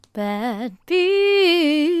Bad Beach.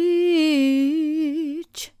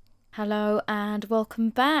 Hello and welcome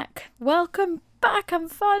back. Welcome back. I'm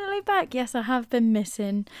finally back. Yes, I have been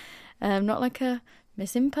missing. Not like a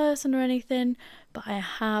missing person or anything, but I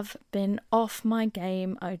have been off my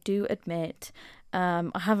game, I do admit.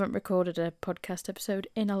 I haven't recorded a podcast episode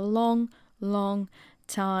in a long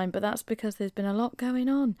time, but that's because there's been a lot going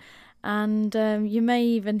on. And you may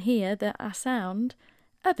even hear that I sound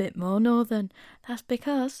a bit more northern. That's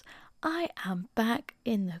because I am back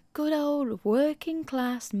in the good old working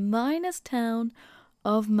class miners town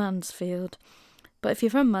of Mansfield. But if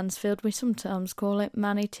you're from Mansfield, we sometimes call it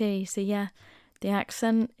Manatee. So yeah, the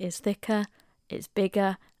accent is thicker, it's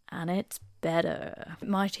bigger, and it's better. It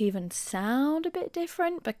might even sound a bit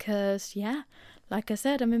different because, yeah, like I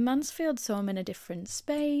said, I'm in Mansfield, so I'm in a different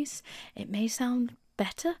space. It may sound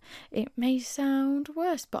better, it may sound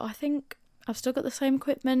worse, but I think I've still got the same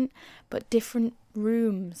equipment, but different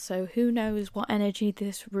rooms. So who knows what energy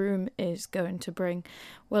this room is going to bring.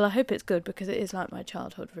 Well, I hope it's good because it is like my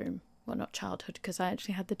childhood room. Well, not childhood, because I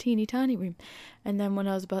actually had the teeny tiny room. And then when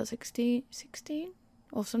I was about 16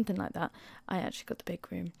 or something like that, I actually got the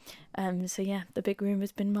big room. So yeah, the big room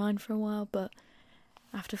has been mine for a while, but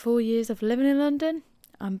after 4 years of living in London,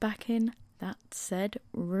 I'm back in that said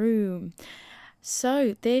room.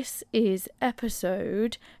 So this is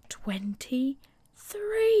episode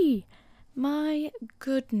 23. My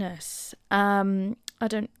goodness. I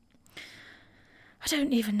don't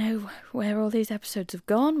even know where all these episodes have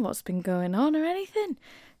gone, what's been going on or anything.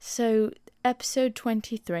 So episode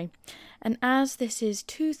 23. And as this is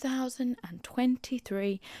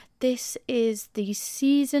 2023, this is the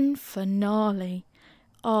season finale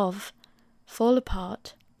of Fall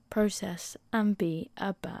Apart, Process and Be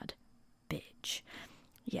a Bad Bitch.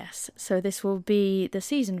 Yes, so this will be the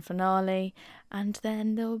season finale, and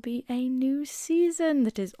then there'll be a new season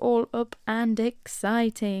that is all up and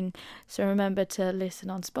exciting. So remember to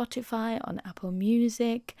listen on Spotify, on Apple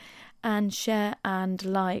Music, and share and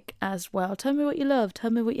like as well. Tell me what you love,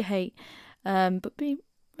 tell me what you hate, but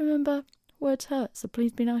remember, words hurt, so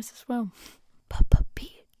please be nice as well. Papa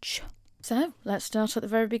Beach. So let's start at the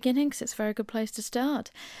very beginning, because it's a very good place to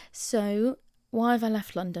start. So why have I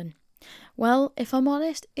left London? Well, if I'm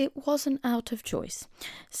honest, it wasn't out of choice.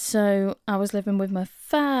 So I was living with my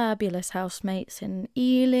fabulous housemates in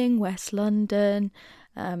Ealing, West London.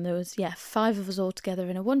 There was, 5 of us all together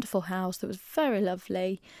in a wonderful house that was very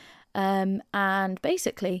lovely. And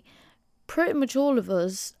basically, pretty much all of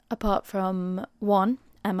us, apart from one,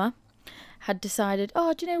 Emma, had decided,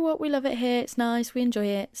 do you know what, we love it here, it's nice, we enjoy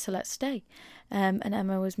it, so let's stay. And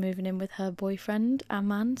Emma was moving in with her boyfriend,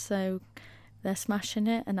 Aman, so they're smashing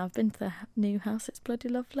it, and I've been to the new house, it's bloody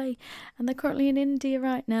lovely. And they're currently in India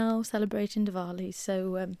right now, celebrating Diwali,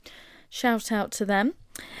 so shout out to them.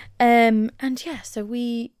 So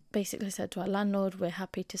we basically said to our landlord, we're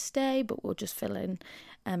happy to stay, but we'll just fill in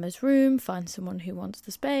Emma's room, find someone who wants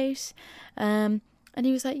the space. And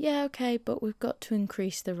he was like, yeah, okay, but we've got to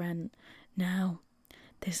increase the rent. Now,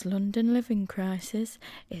 this London living crisis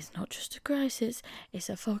is not just a crisis, it's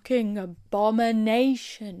a fucking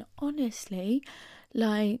abomination, honestly.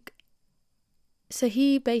 So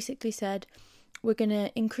he basically said, we're going to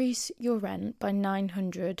increase your rent by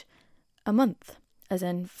 £900 a month, as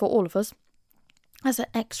in for all of us, as an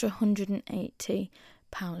extra £180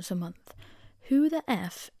 a month. Who the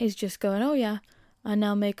F is just going, oh yeah, I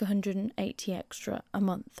now make 180 extra a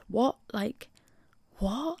month? What?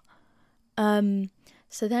 What?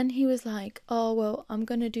 So then he was like, oh, well, I'm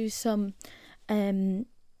going to do some viewings.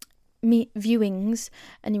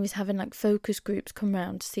 And he was having focus groups come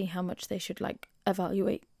round to see how much they should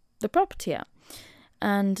evaluate the property at.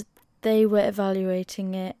 And they were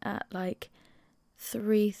evaluating it at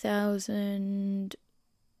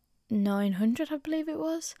 3,900, I believe it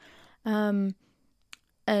was. And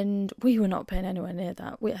we were not paying anywhere near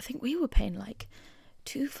that. I think we were paying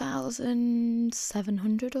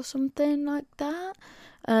 2,700 or something like that.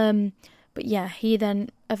 But yeah, he then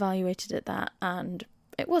evaluated at that, and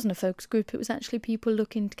it wasn't a focus group, it was actually people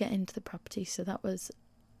looking to get into the property, so that was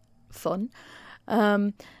fun.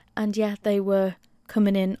 And yeah, they were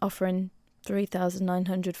coming in offering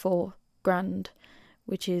 3,900 for £1,000,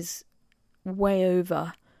 which is way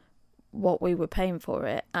over what we were paying for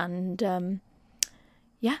it. And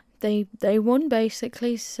they won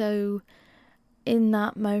basically. So in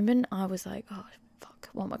that moment, I was like, oh, fuck,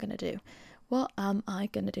 what am I going to do? What am I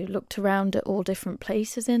going to do? Looked around at all different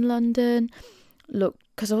places in London.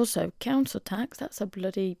 Because also council tax, that's a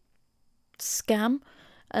bloody scam.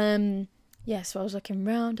 So I was looking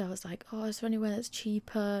around. I was like, oh, is there anywhere that's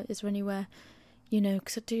cheaper? Is there anywhere,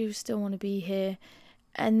 because I do still want to be here.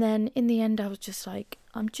 And then in the end, I was just like,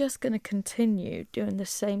 I'm just going to continue doing the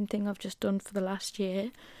same thing I've just done for the last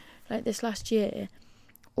year. Like this last year,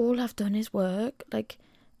 all I've done is work. Like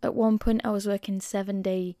at one point I was working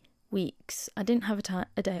 7-day weeks. I didn't have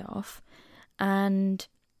a day off. And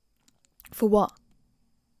for what?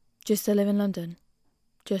 Just to live in London?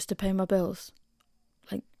 Just to pay my bills?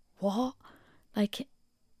 Like, what? Like,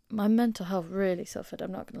 my mental health really suffered,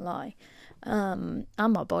 I'm not going to lie. And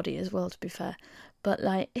my body as well, to be fair. But,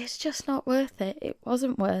 like, it's just not worth it. It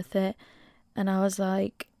wasn't worth it. And I was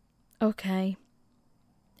like, okay,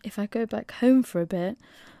 if I go back home for a bit, I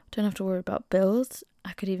don't have to worry about bills.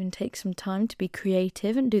 I could even take some time to be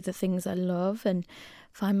creative and do the things I love and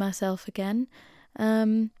find myself again.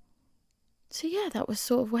 So yeah, that was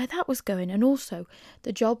sort of where that was going. And also,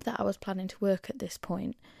 the job that I was planning to work at this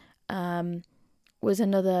point was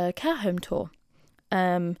another care home tour.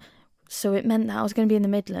 So it meant that I was going to be in the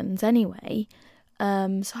Midlands anyway. So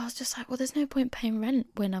I was just like, well, there's no point paying rent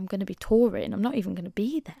when I'm going to be touring. I'm not even going to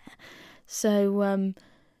be there. So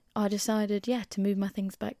I decided, to move my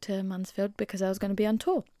things back to Mansfield because I was going to be on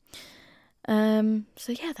tour. So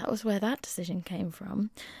yeah, that was where that decision came from.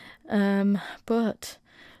 But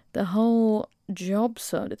the whole job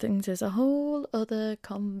side of things is a whole other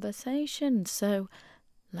conversation. So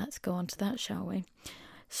let's go on to that, shall we?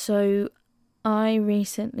 So I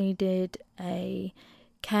recently did a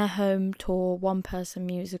care home tour, one-person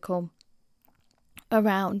musical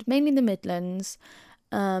around mainly the Midlands.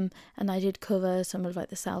 And I did cover some of like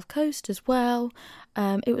the South Coast as well.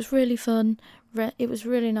 It was really fun. It was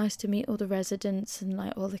really nice to meet all the residents, and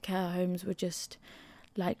like all the care homes were just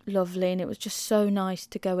like lovely, and it was just so nice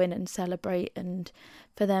to go in and celebrate, and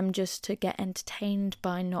for them just to get entertained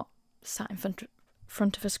by not sat in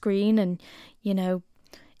front of a screen, and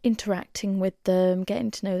interacting with them,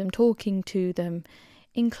 getting to know them, talking to them,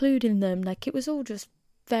 including them. Like it was all just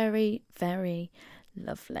very, very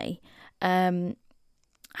lovely.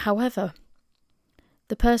 However,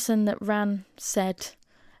 the person that ran said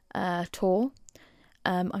tour,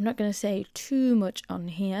 I'm not going to say too much on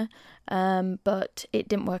here, but it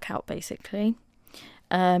didn't work out basically.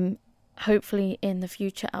 Hopefully in the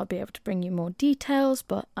future I'll be able to bring you more details,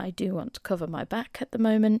 but I do want to cover my back at the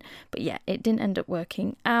moment. But yeah, it didn't end up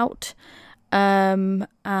working out. And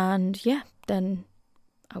yeah, then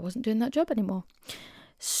I wasn't doing that job anymore.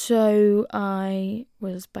 So I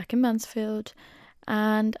was back in Mansfield,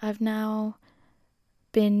 and I've now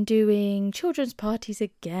been doing children's parties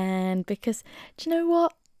again because, do you know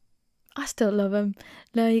what? I still love them.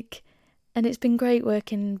 And it's been great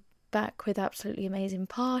working back with absolutely amazing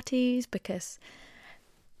parties because,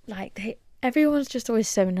 everyone's just always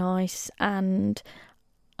so nice, and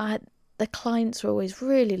the clients are always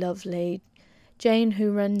really lovely. Jane,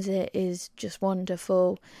 who runs it, is just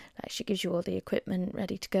wonderful. She gives you all the equipment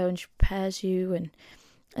ready to go, and she prepares you, and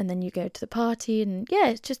then you go to the party, and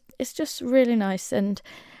yeah, it's just really nice. And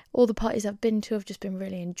all the parties I've been to, I've just been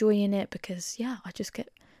really enjoying it because I just get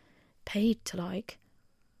paid to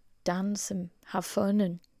dance and have fun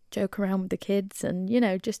and joke around with the kids, and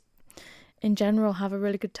just in general have a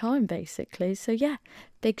really good time basically. So yeah,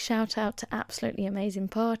 big shout out to absolutely amazing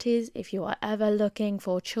parties. If you are ever looking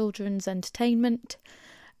for children's entertainment,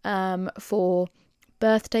 for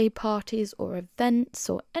birthday parties or events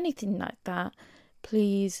or anything like that,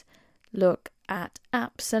 please look at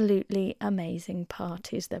absolutely amazing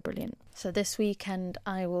parties. They're brilliant. So this weekend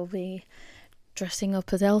I will be dressing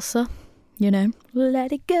up as Elsa,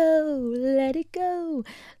 let it go,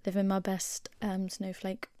 living my best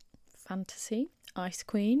snowflake fantasy, ice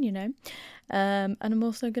queen, and I'm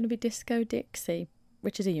also going to be Disco Dixie,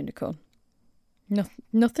 which is a unicorn.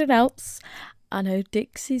 Nothing else. I know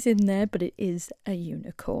Dixie's in there, but it is a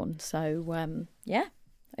unicorn. So yeah,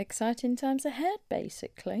 exciting times ahead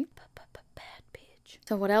basically. Bad bitch.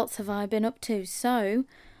 So what else have I been up to? So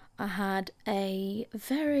I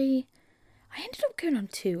ended up going on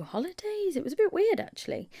 2 holidays. It was a bit weird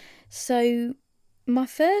actually. So my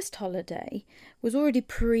first holiday was already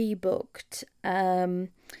pre-booked, and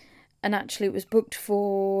actually it was booked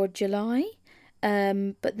for July,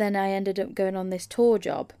 but then I ended up going on this tour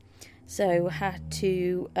job, so I had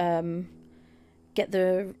to get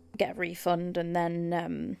a refund and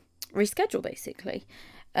then reschedule basically.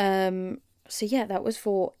 So yeah, that was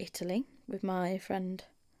for Italy with my friend,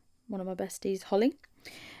 one of my besties, Holly.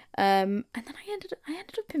 And then I ended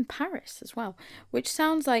up in Paris as well, which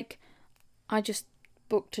sounds like I just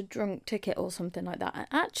booked a drunk ticket or something like that. I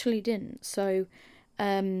actually didn't. So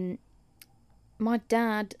my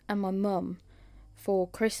dad and my mum, for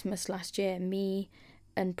Christmas last year, me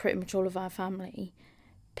and pretty much all of our family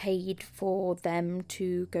paid for them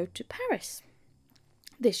to go to Paris.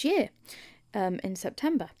 this year, in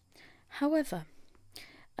September. However,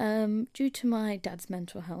 due to my dad's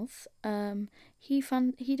mental health, he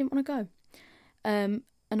didn't want to go. And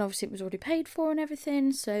obviously it was already paid for and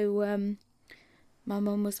everything, so my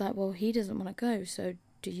mum was like, well, he doesn't want to go, so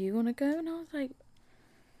do you want to go? And I was like,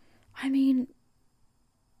 I mean,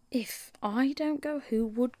 if I don't go, who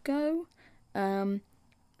would go?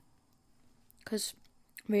 Because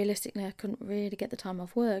realistically I couldn't really get the time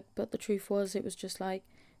off work, but the truth was, it was just like,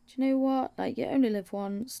 do you know what, like, you only live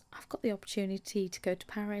once, I've got the opportunity to go to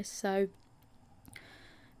Paris, so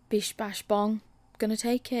bish bash bong, gonna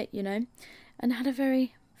take it, you know. And had a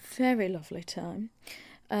very, very lovely time.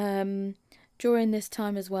 During this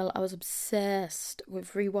time as well, I was obsessed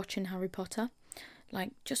with rewatching Harry Potter,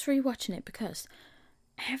 like just rewatching it, because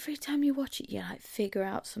every time you watch it, you like figure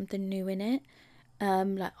out something new in it.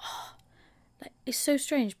 Like it's so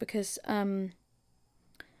strange because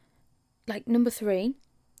like number 3,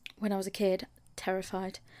 when I was a kid,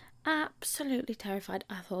 terrified, absolutely terrified.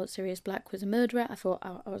 I thought Sirius Black was a murderer. I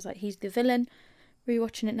was like, he's the villain.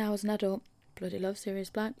 Rewatching it now as an adult, bloody love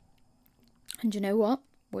Sirius Black. And you know what?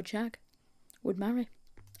 Would shag, would marry.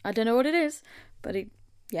 I don't know what it is, but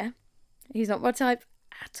he's not my type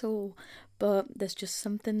at all. But there's just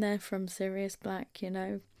something there from Sirius Black, you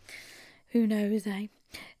know. Who knows, eh?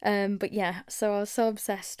 But yeah, so I was so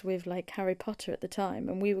obsessed with like Harry Potter at the time,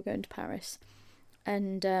 and we were going to Paris,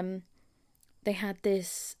 and they had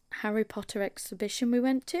this Harry Potter exhibition we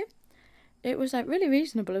went to. It was like really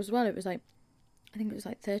reasonable as well. It was like, I think it was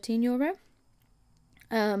like €13.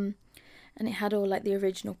 And it had all like the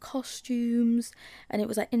original costumes, and it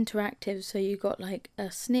was like interactive, so you got like a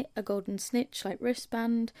golden snitch like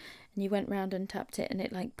wristband, and you went round and tapped it, and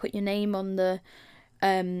it like put your name on the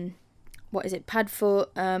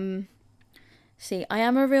Padfoot. See, I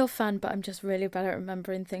am a real fan, but I'm just really bad at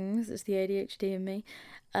remembering things. It's the ADHD in me.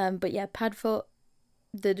 But yeah, Padfoot,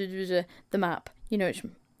 the map, you know, which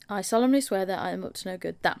I solemnly swear that I am up to no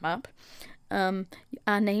good. That map.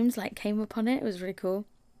 Our names like came up on it. It was really cool.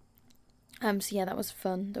 So yeah, that was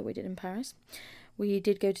fun that we did in Paris. We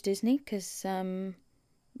did go to Disney because Mum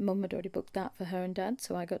had already booked that for her and Dad,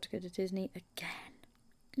 so I got to go to Disney again.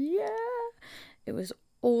 Yeah, it was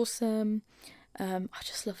awesome. I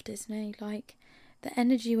just love Disney. Like, the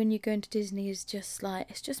energy when you go into Disney is just like,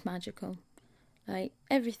 it's just magical. Like,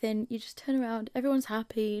 everything, you just turn around, everyone's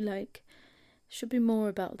happy. Like, should be more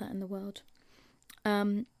about that in the world.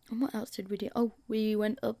 And what else did we do? Oh, we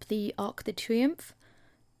went up the Arc de Triomphe.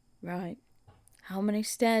 Right. How many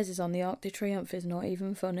stairs is on the Arc de Triomphe is not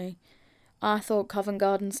even funny. I thought Covent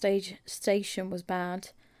Garden station was bad,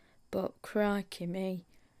 but crikey me.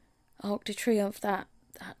 Arc de Triomphe, that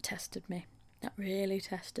tested me. That really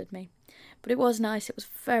tested me. But it was nice. It was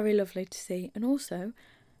very lovely to see. And also,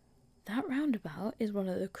 that roundabout is one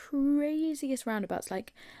of the craziest roundabouts.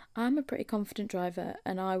 Like, I'm a pretty confident driver,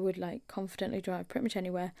 and I would like confidently drive pretty much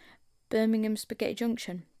anywhere. Birmingham Spaghetti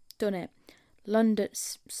Junction, done it. London,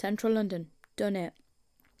 central London, done it.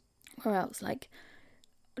 Where else? Like,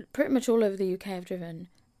 pretty much all over the UK I've driven.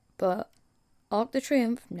 But Arc de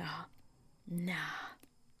Triomphe, nah.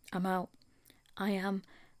 I'm out. I am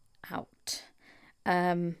out.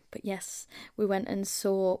 But yes, we went and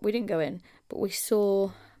we didn't go in, but we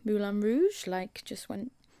saw Moulin Rouge, like, just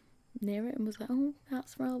went near it and was like, oh,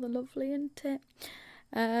 that's rather lovely, isn't it?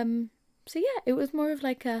 So yeah, it was more of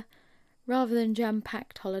like rather than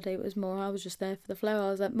jam-packed holiday, it was more, I was just there for the flow.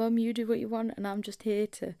 I was like, Mum, you do what you want, and I'm just here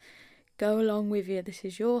to go along with you. This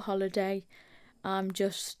is your holiday. I'm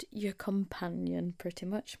just your companion, pretty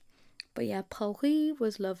much. But yeah, Paris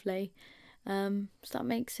was lovely. So that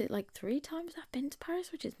makes it like 3 times I've been to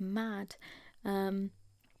Paris, which is mad. But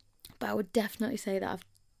I would definitely say that I've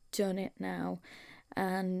done it now,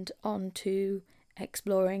 and on to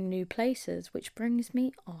exploring new places, which brings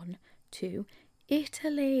me on to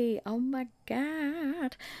Italy. Oh my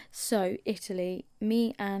god. So Italy,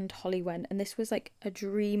 me and Holly went, and this was like a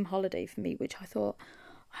dream holiday for me, which I thought,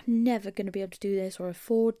 I'm never going to be able to do this or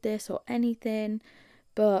afford this or anything.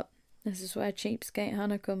 But this is where cheapskate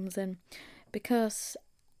Hannah comes in, because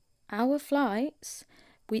our flights,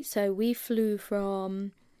 we flew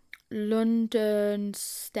from London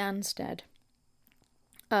Stansted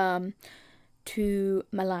to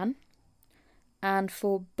Milan, and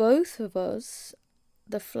for both of us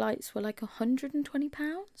the flights were like £120,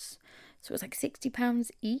 so it was like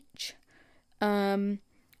 £60 each.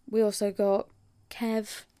 We also got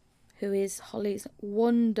Kev, who is Holly's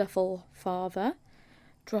wonderful father,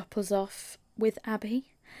 drop us off with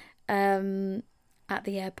Abby at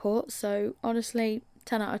the airport. So honestly,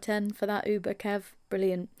 10 out of 10 for that Uber, Kev,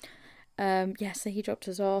 brilliant. So he dropped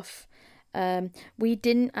us off. We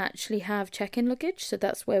didn't actually have check-in luggage, so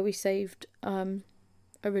that's where we saved a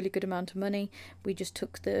really good amount of money. We just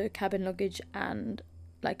took the cabin luggage and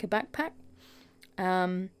like a backpack.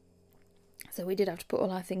 So we did have to put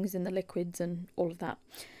all our things in the liquids and all of that.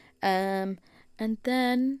 And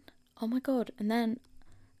then, oh my God, and then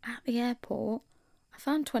at the airport, I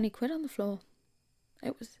found 20 quid on the floor.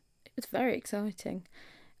 It was very exciting.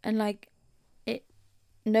 And like,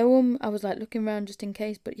 no one, I was like looking around just in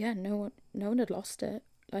case, but yeah, no one had lost it.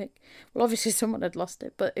 Like, well, obviously someone had lost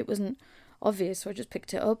it, but it wasn't obvious, so I just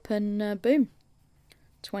picked it up and boom,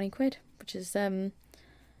 20 quid, which is, did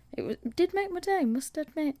make my day, must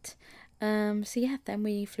admit. So yeah, then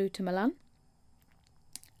we flew to Milan,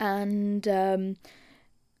 and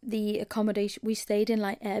the accommodation, we stayed in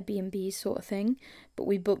like Airbnb sort of thing, but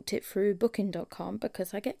we booked it through booking.com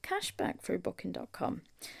because I get cash back through booking.com.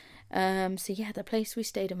 So yeah, the place we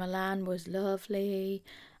stayed in Milan was lovely.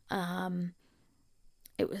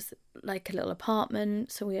 It was like a little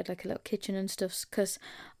apartment, so we had like a little kitchen and stuff, because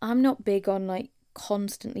I'm not big on like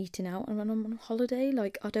constant eating out when I'm on holiday.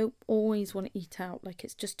 Like, I don't always want to eat out, like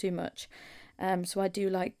it's just too much. So I do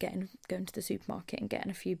like going to the supermarket and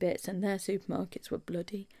getting a few bits, and their supermarkets were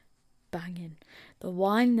bloody banging. The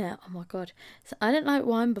wine there, oh my God. So I didn't like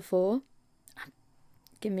wine before.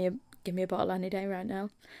 Give me a bottle any day right now.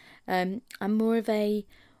 I'm more of a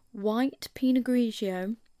white Pinot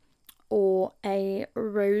Grigio or a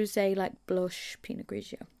rosé like blush Pinot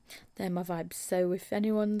Grigio. They're my vibes. So if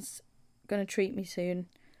anyone's gonna treat me soon,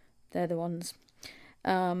 they're the ones.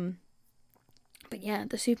 But yeah,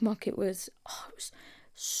 the supermarket was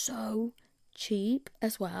so cheap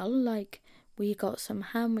as well. Like, we got some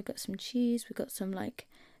ham, we got some cheese, we got some like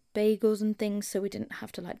bagels and things, so we didn't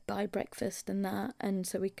have to like buy breakfast and that, and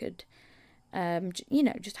so we could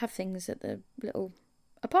just have things at the little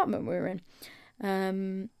apartment we were in.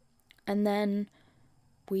 And then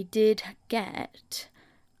we did get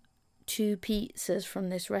 2 pizzas from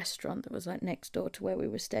this restaurant that was like next door to where we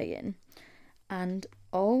were staying, and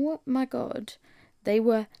oh my God, they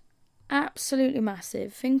were absolutely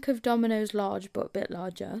massive. Think of Domino's large but a bit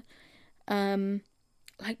larger.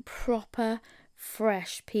 Like proper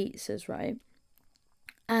fresh pizzas, right?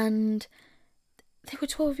 And they were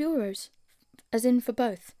 €12, as in for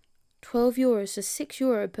both. €12, so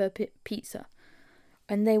 €6 per pizza.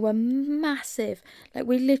 And they were massive. Like,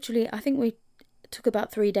 we literally, I think we took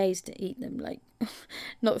about 3 days to eat them. Like,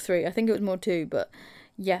 not 3, I think it was more 2, but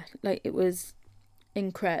yeah, like, it was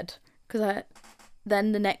incred. Because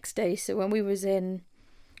then the next day, so when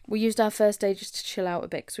we used our first day just to chill out a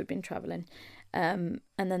bit because we'd been travelling. And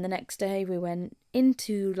then the next day we went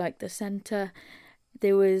into like the centre.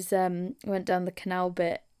 There was, went down the canal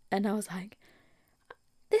bit, and I was like,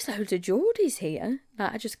 there's loads of Geordies here.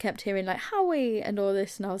 Like, I just kept hearing like Howie and all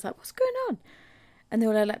this, and I was like, what's going on? And they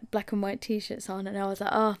were like black and white t-shirts on, and I was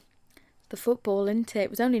like, oh, the football, isn't it? It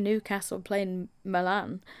was only Newcastle playing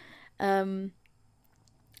Milan. And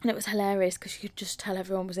it was hilarious because you could just tell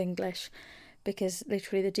everyone was English, because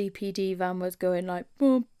literally the DPD van was going like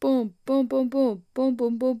boom, boom, boom, boom, boom, boom,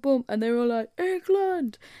 boom, boom, boom, and they were all like,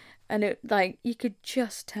 England! And it, like, you could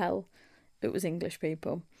just tell it was English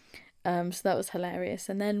people. So that was hilarious.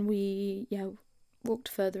 And then we walked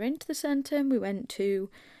further into the centre, and we went to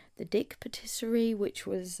the Dick Patisserie, which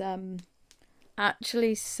was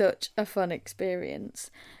actually such a fun experience.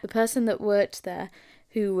 The person that worked there,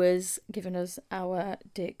 who was giving us our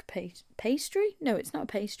Dick pastry? No, it's not a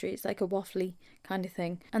pastry, it's like a waffly kind of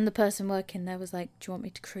thing. And the person working there was like, do you want me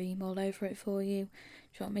to cream all over it for you?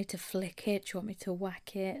 Do you want me to flick it? Do you want me to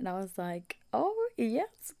whack it? And I was like, oh,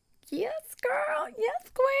 yes, girl,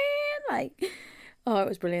 yes, queen. Like, oh, it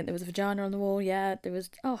was brilliant. There was a vagina on the wall, yeah. It was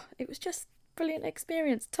just brilliant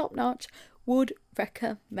experience, top notch. Would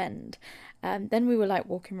recommend. Then we were like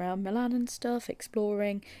walking around Milan and stuff,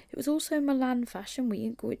 exploring. It was also Milan Fashion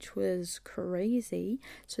Week, which was crazy.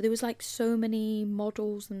 So there was like so many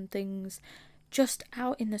models and things just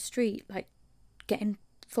out in the street, like getting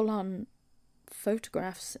full on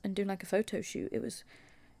photographs and doing like a photo shoot. It was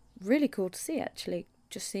really cool to see, actually,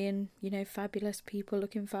 just seeing, fabulous people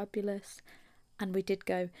looking fabulous. And we did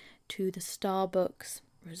go to the Starbucks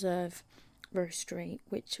Reserve Roastery,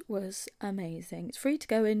 which was amazing. It's free to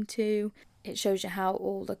go into. It shows you how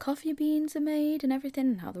all the coffee beans are made and everything,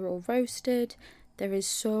 and how they're all roasted. There is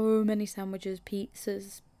so many sandwiches,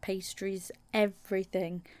 pizzas, pastries,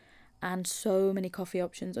 everything, and so many coffee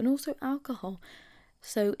options, and also alcohol.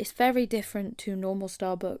 So it's very different to normal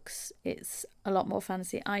Starbucks. It's a lot more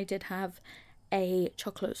fancy. I did have a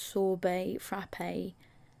chocolate sorbet frappe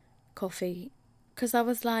coffee, because I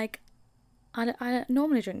was like, I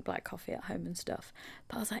normally drink black coffee at home and stuff,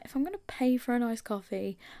 but I was like, if I'm going to pay for a nice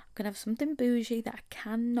coffee, I'm going to have something bougie that I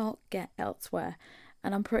cannot get elsewhere.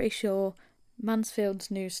 And I'm pretty sure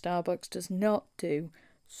Mansfield's new Starbucks does not do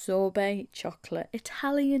sorbet chocolate,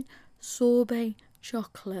 Italian sorbet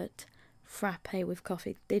chocolate frappe with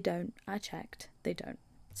coffee. They don't. I checked. They don't.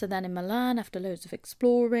 So then in Milan, after loads of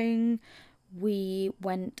exploring, we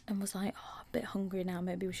went and was like, oh, a bit hungry now,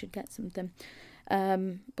 maybe we should get something.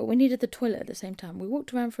 But we needed the toilet at the same time. We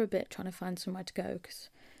walked around for a bit trying to find somewhere to go because,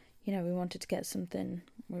 you know, we wanted to get something.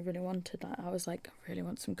 We really wanted that. I was like, I really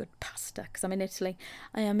want some good pasta because I'm in Italy.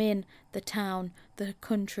 I am in the town, the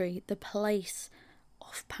country, the place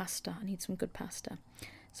of pasta. I need some good pasta.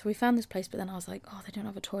 So we found this place, but then I was like, oh, they don't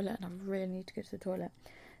have a toilet and I really need to go to the toilet.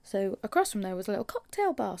 So across from there was a little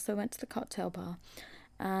cocktail bar. So I went to the cocktail bar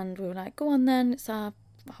and we were like, go on then, it's our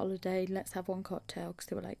holiday, let's have one cocktail. Because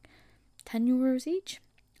they were like €10 each.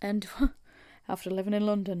 And after living in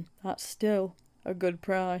London, that's still a good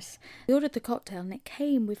price. We ordered the cocktail and it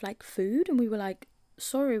came with like food and we were like,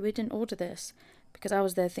 sorry, we didn't order this. Because I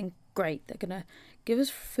was there thinking, great, they're going to give us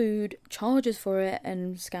food, charge us for it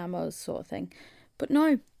and scam us sort of thing. But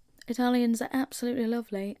no, Italians are absolutely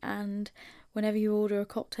lovely, and whenever you order a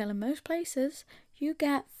cocktail in most places, you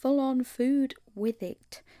get full-on food with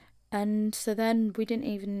it. And so then we didn't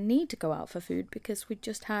even need to go out for food because we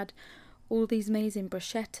just had all these amazing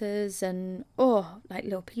bruschettas and, like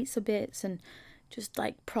little pizza bits and just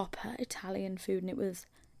like proper Italian food, and it was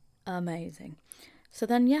amazing. So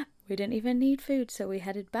then, yeah, we didn't even need food, so we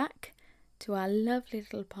headed back to our lovely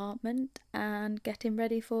little apartment and getting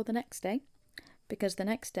ready for the next day. Because the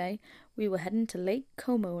next day we were heading to Lake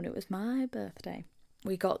Como and it was my birthday.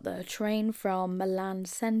 We got the train from Milan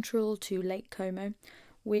Central to Lake Como,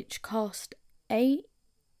 which cost £8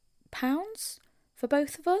 for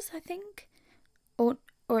both of us, I think. Or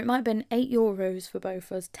it might have been €8 for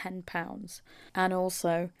both of us, £10. And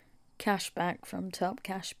also cashback from Top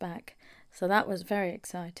Cashback. So that was very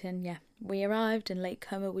exciting. Yeah, we arrived in Lake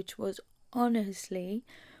Como, which was honestly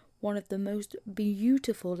one of the most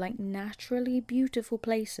beautiful, like naturally beautiful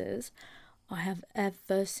places I have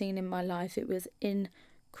ever seen in my life. It was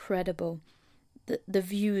incredible. The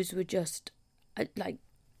views were just like,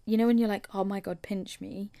 you know, when you're like, oh my God, pinch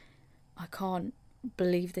me. I can't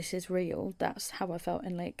believe this is real. That's how I felt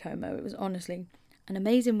in Lake Como. It was honestly an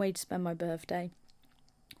amazing way to spend my birthday.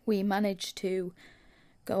 We managed to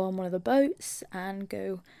go on one of the boats and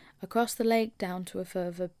go across the lake down to a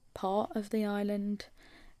further part of the island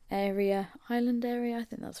area, I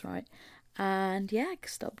think that's right. And yeah,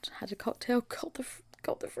 stopped, had a cocktail,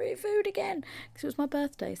 got the free food again because it was my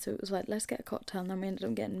birthday. So it was like, let's get a cocktail, and then we ended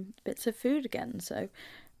up getting bits of food again. So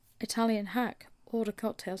Italian hack, order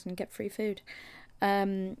cocktails and get free food.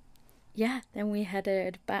 Yeah, then we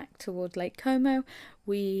headed back towards Lake Como.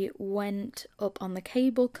 We went up on the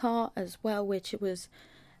cable car as well, which it was,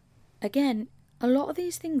 again, a lot of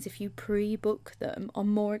these things, if you pre-book them, are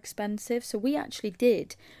more expensive. So we actually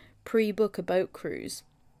did pre-book a boat cruise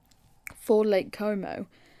for Lake Como,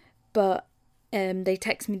 but they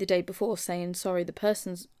texted me the day before saying, sorry, the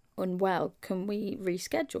person's unwell, can we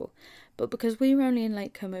reschedule? But because we were only in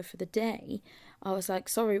Lake Como for the day, I was like,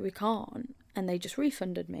 sorry, we can't, and they just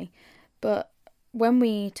refunded me. But when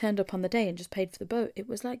we turned up on the day and just paid for the boat, it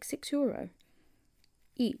was like €6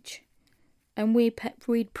 each. And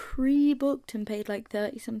we'd pre-booked and paid like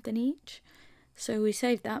 30 something each. So we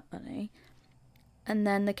saved that money. And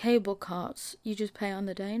then the cable carts, you just pay on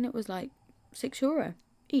the day, and it was like €6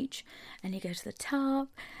 each. And you go to the top,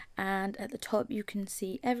 and at the top you can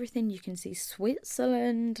see everything. You can see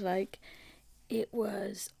Switzerland. Like, it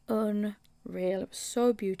was unreal. It was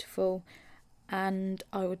so beautiful. And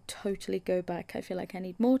I would totally go back. I feel like I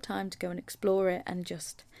need more time to go and explore it and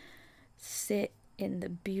just sit in the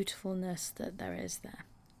beautifulness that there is there.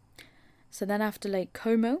 So then after Lake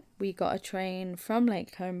Como, we got a train from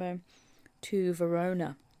Lake Como to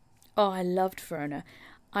Verona. Oh, I loved Verona.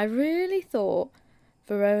 I really thought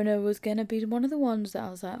Verona was going to be one of the ones that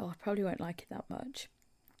I was like, oh, I probably won't like it that much.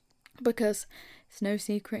 Because it's no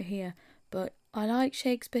secret here, but I like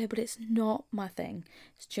Shakespeare, but it's not my thing.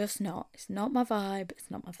 It's just not. It's not my vibe. It's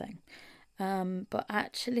not my thing. But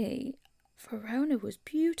actually, Verona was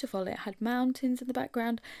beautiful. It had mountains in the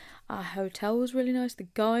background. Our hotel was really nice. The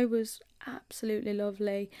guy was absolutely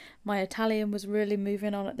lovely. My Italian was really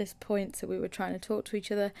moving on at this point, so we were trying to talk to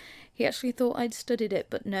each other. He actually thought I'd studied it,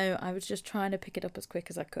 but no, I was just trying to pick it up as quick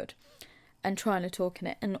as I could and trying to talk in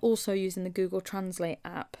it, and also using the Google Translate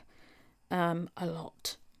app a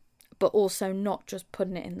lot. But also not just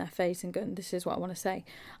putting it in their face and going, this is what I want to say.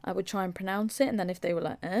 I would try and pronounce it, and then if they were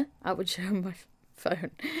like, I would show them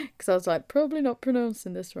phone because I was like, probably not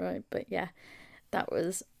pronouncing this right. But yeah, that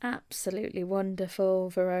was absolutely wonderful,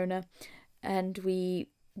 Verona. And we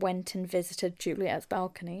went and visited Juliet's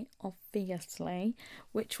balcony, obviously,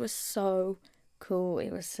 which was so cool.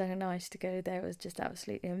 It was so nice to go there. It was just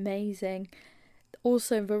absolutely amazing.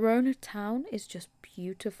 Also, Verona town is just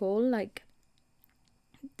beautiful. Like,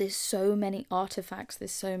 there's so many artifacts,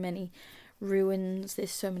 there's so many ruins,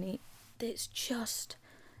 it's just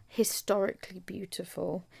historically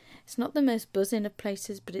beautiful. It's not the most buzzing of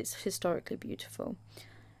places, but it's historically beautiful.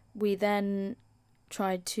 We then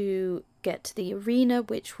tried to get to the arena,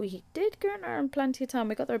 which we did go in there in plenty of time.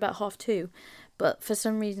 We got there about 2:30, but for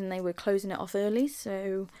some reason they were closing it off early,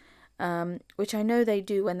 so which I know they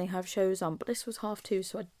do when they have shows on, but this was 2:30,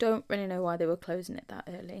 so I don't really know why they were closing it that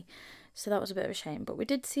early. So that was a bit of a shame, but we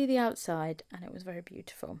did see the outside and it was very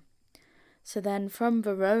beautiful. So then from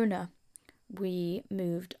Verona, we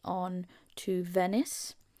moved on to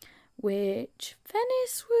Venice, which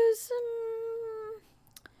Venice was,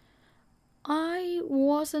 I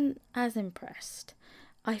wasn't as impressed.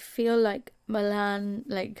 I feel like Milan,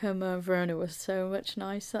 Lake Como and Verona was so much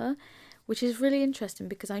nicer, which is really interesting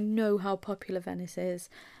because I know how popular Venice is.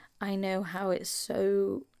 I know how it's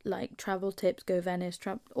so, like, travel tips, go Venice,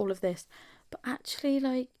 all of this. But actually,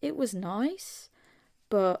 like, it was nice,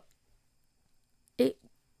 but it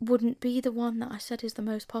wouldn't be the one that I said is the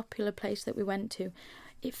most popular place that we went to.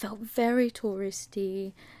 It felt very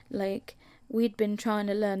touristy. Like, we'd been trying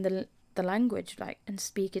to learn the language, like, and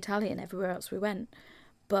speak Italian everywhere else we went.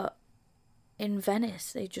 But in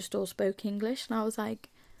Venice, they just all spoke English. And I was like,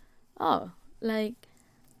 oh, like,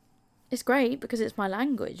 it's great because it's my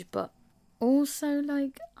language, but also,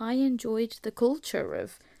 like, I enjoyed the culture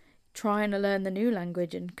of trying to learn the new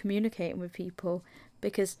language and communicating with people,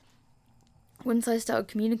 because once I started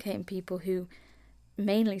communicating with people who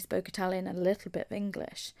mainly spoke Italian and a little bit of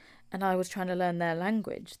English, and I was trying to learn their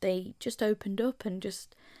language, they just opened up and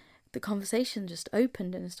just, the conversation just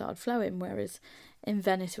opened and started flowing, whereas in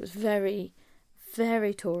Venice it was very,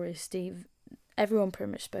 very touristy. Everyone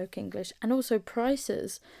pretty much spoke English, and also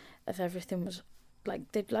prices of everything was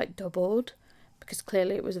like, they'd like doubled, because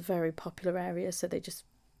clearly it was a very popular area, so they just,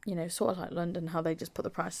 you know, sort of like London, how they just put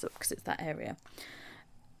the prices up because it's that area.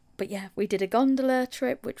 But yeah, we did a gondola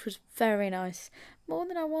trip, which was very nice, more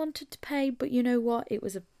than I wanted to pay, but you know what, it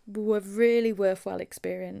was a really worthwhile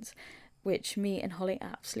experience, which me and Holly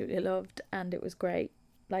absolutely loved, and it was great.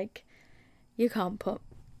 Like, you can't put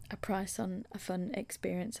a price on a fun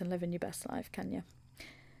experience and living your best life, can you?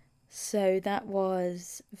 So that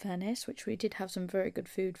was Venice, which we did have some very good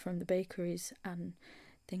food from the bakeries and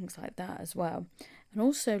things like that as well. And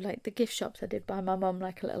also, like, the gift shops, I did buy my mum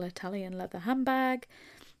like a little Italian leather handbag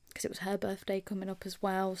because it was her birthday coming up as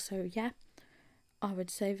well. So yeah, I would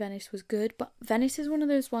say Venice was good. But Venice is one of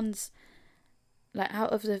those ones, like,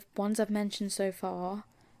 out of the ones I've mentioned so far,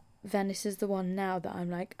 Venice is the one now that I'm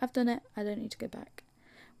like, I've done it, I don't need to go back.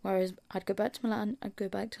 Whereas I'd go back to Milan, I'd go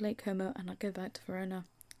back to Lake Como, and I'd go back to Verona,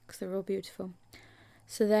 because they're all beautiful.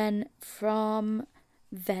 So then from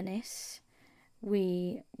Venice,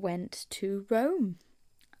 we went to Rome.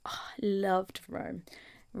 Oh, I loved Rome.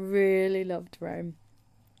 Really loved Rome.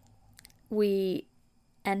 We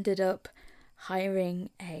ended up hiring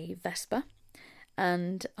a Vespa,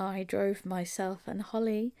 and I drove myself and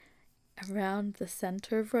Holly around the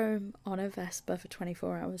centre of Rome on a Vespa for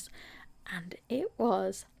 24 hours. And it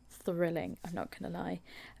was thrilling, I'm not going to lie.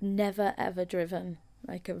 I've never ever driven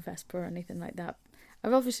like a Vespa or anything like that.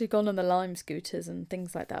 I've obviously gone on the Lime scooters and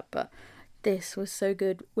things like that, but this was so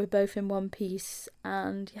good. We're both in one piece,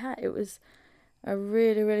 and yeah, it was a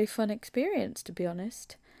really, really fun experience, to be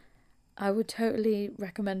honest. I would totally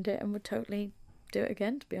recommend it and would totally do it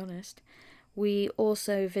again, to be honest. We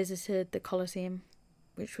also visited the Colosseum,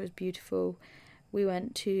 which was beautiful. We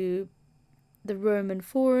went to the Roman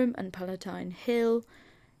Forum and Palatine Hill.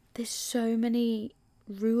 There's so many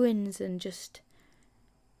ruins and just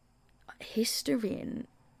history in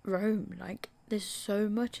Rome. Like, there's so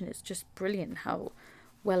much, and it's just brilliant how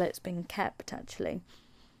well it's been kept, actually.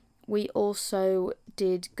 We also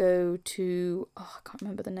did go to, I can't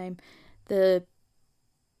remember the name, it's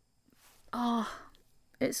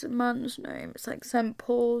a man's name, it's like St.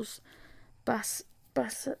 Paul's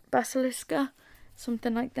Basilica,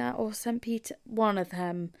 something like that, or St. Peter, one of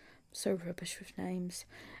them. So rubbish with names.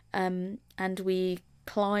 And we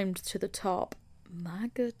climbed to the top. My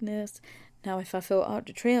goodness. Now, if I thought Arc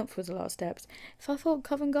de Triomphe was a lot of steps, if I thought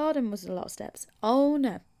Covent Garden was a lot of steps, oh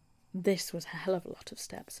no, this was a hell of a lot of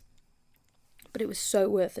steps. But it was so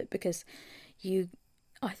worth it, because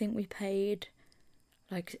I think we paid,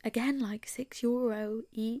 like, again, like €6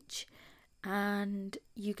 each, and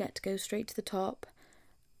you get to go straight to the top,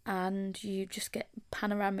 and you just get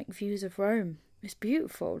panoramic views of Rome. It's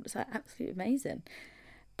beautiful. It's like absolutely amazing.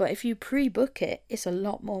 But if you pre-book it, it's a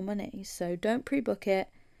lot more money. So don't pre-book it,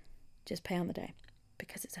 just pay on the day,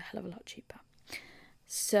 because it's a hell of a lot cheaper.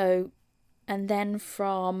 So, and then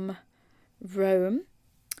from Rome,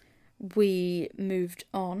 we moved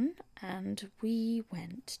on and we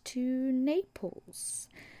went to Naples.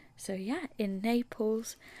 So yeah, in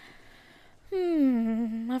Naples,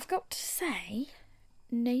 I've got to say,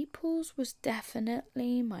 Naples was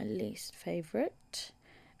definitely my least favourite.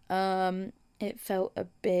 It felt a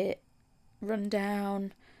bit run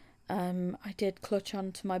down. I did clutch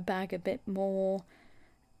onto my bag a bit more.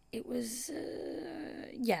 It was,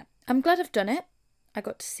 I'm glad I've done it. I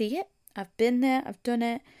got to see it. I've been there. I've done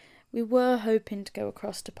it. We were hoping to go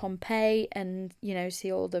across to Pompeii and,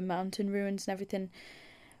 see all the mountain ruins and everything.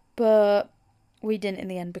 But we didn't in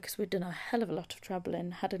the end because we'd done a hell of a lot of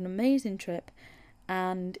travelling, had an amazing trip.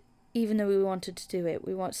 And even though we wanted to do it,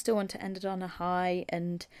 we still want to end it on a high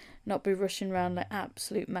and not be rushing around like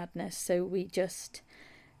absolute madness. So we just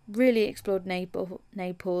really explored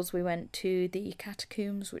Naples. We went to the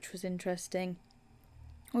catacombs, which was interesting.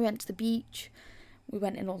 We went to the beach. We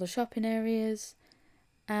went in all the shopping areas.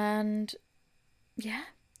 And yeah,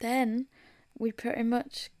 then we pretty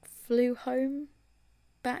much flew home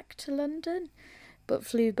back to London, but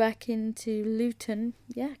flew back into Luton,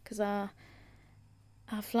 because our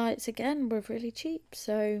flights again were really cheap.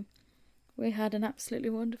 So we had an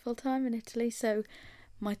absolutely wonderful time in Italy. So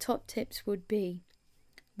my top tips would be,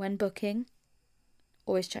 when booking,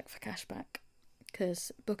 always check for cashback,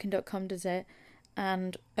 because booking.com does it,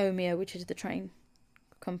 and Omeo, which is the train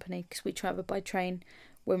company, because we travel by train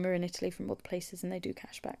when we're in Italy from all the places, and they do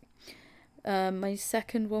cashback. My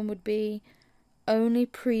second one would be, only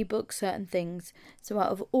pre-book certain things. So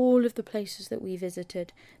out of all of the places that we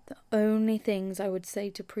visited, the only things I would say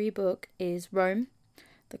to pre-book is Rome,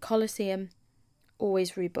 the Colosseum.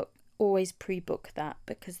 Always pre-book that,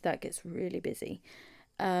 because that gets really busy.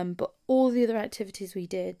 But all the other activities we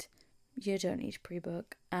did, you don't need to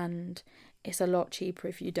pre-book, and it's a lot cheaper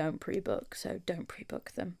if you don't pre-book, so don't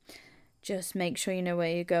pre-book them. Just make sure you know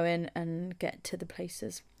where you're going and get to the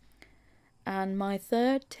places. And my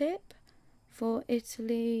third tip for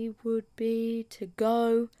Italy would be to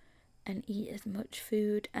go and eat as much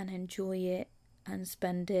food and enjoy it and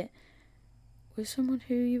spend it with someone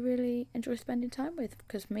who you really enjoy spending time with,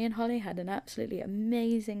 because me and Holly had an absolutely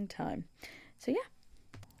amazing time. So yeah.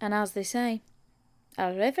 And as they say,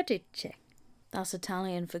 arrivederci. That's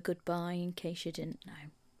Italian for goodbye, in case you didn't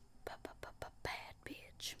know. Bad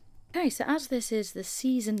bitch. Okay, so as this is the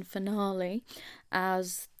season finale,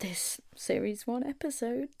 as this series 1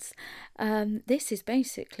 episodes, this is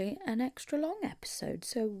basically an extra long episode.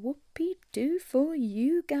 So whoopee-doo for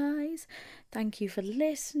you guys. Thank you for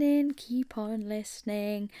listening. Keep on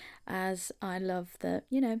listening, as I love that,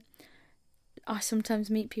 I sometimes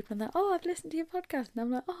meet people and they're, I've listened to your podcast. And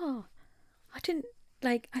I'm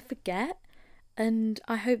like, I forget. And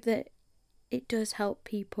I hope that it does help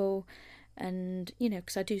people. And,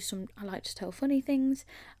 because I like to tell funny things.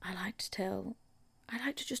 I like to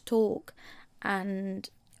just talk and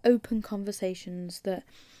open conversations that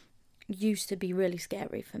used to be really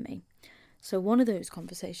scary for me. So one of those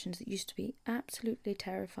conversations that used to be absolutely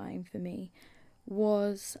terrifying for me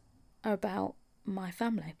was about my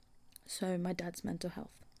family. So my dad's mental health.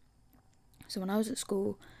 So when I was at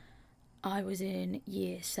school, I was in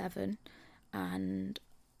year 7, and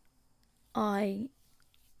I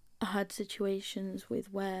had situations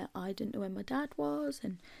with where I didn't know where my dad was,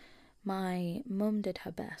 and my mum did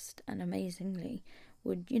her best and amazingly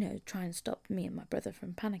would, try and stop me and my brother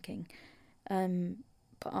from panicking.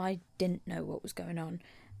 But I didn't know what was going on.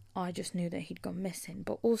 I just knew that he'd gone missing.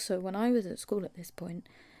 But also, when I was at school at this point,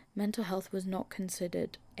 mental health was not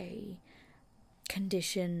considered a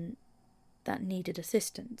condition that needed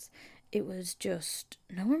assistance. It was just,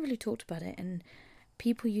 no one really talked about it, and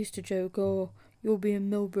people used to joke, you'll be in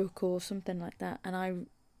Millbrook or something like that, and I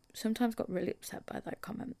sometimes got really upset by that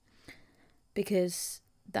comment, because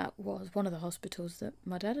that was one of the hospitals that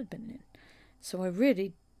my dad had been in. So I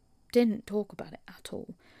really didn't talk about it at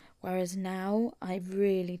all. Whereas now I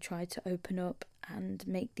really try to open up and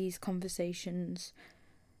make these conversations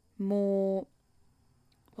more,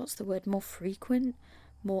 more frequent,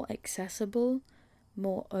 more accessible,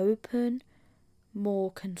 more open,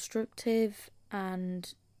 more constructive,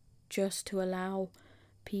 and just to allow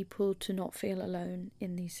people to not feel alone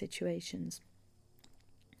in these situations.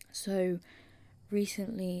 So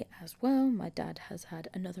recently as well, my dad has had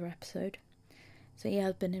another episode. So he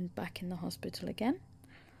has been back in the hospital again.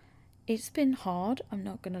 it's been hard, I'm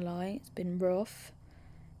not gonna lie. It's been rough,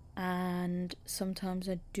 and sometimes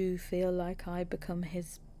I do feel like I become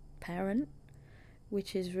his parent,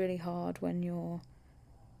 which is really hard when you're,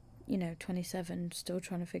 27, still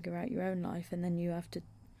trying to figure out your own life, and then you have to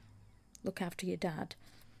look after your dad,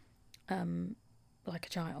 like a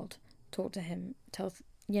child. Talk to him,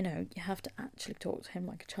 you have to actually talk to him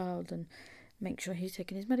like a child and make sure he's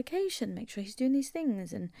taking his medication, make sure he's doing these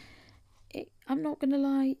things. And I'm not gonna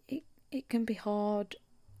lie, it can be hard,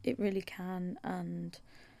 it really can. And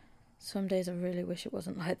some days I really wish it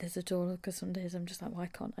wasn't like this at all, because some days I'm just like, why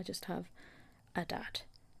can't I just have a dad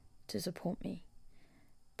to support me?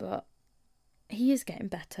 But he is getting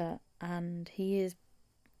better, and he's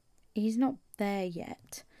not there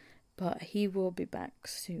yet, but he will be back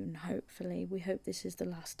soon, hopefully. We hope this is the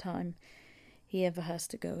last time he ever has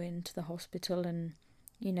to go into the hospital and,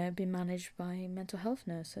 be managed by mental health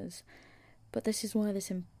nurses. But this is why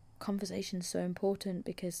this conversation is so important,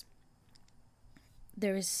 because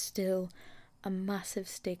there is still a massive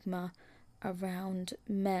stigma around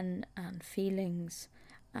men and feelings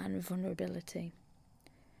and vulnerability.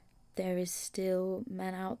 There is still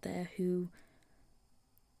men out there who,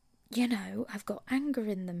 have got anger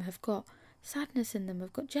in them, have got sadness in them,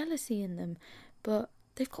 have got jealousy in them, but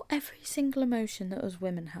they've got every single emotion that us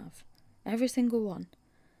women have. Every single one.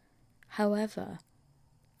 However,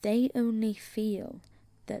 they only feel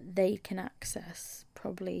that they can access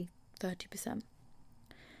probably 30%.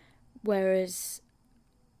 Whereas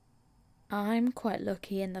I'm quite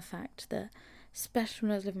lucky in the fact that, especially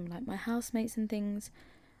when I was living with my housemates and things,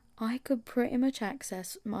 I could pretty much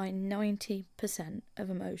access my 90% of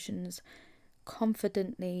emotions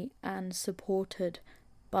confidently and supported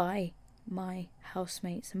by my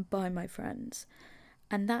housemates and by my friends.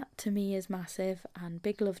 And that to me is massive, and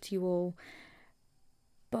big love to you all.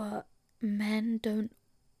 But men don't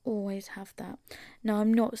always have that. Now,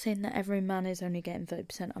 I'm not saying that every man is only getting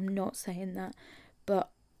 30%. I'm not saying that.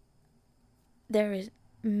 But there is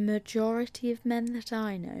majority of men that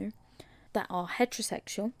I know that are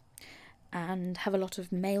heterosexual and have a lot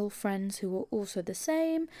of male friends who are also the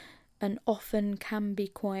same, and often can be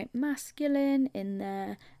quite masculine in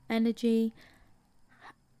their energy,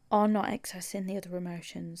 are not accessing the other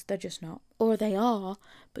emotions. They're just not. Or they are,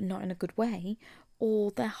 but not in a good way.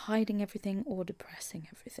 Or they're hiding everything or depressing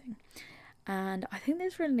everything. And I think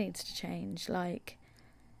this really needs to change.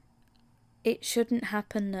 It shouldn't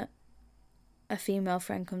happen that a female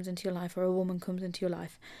friend comes into your life or a woman comes into your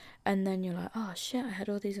life and then you're like, oh shit, I had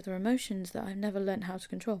all these other emotions that I've never learned how to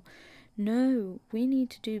control. No, we need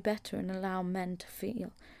to do better and allow men to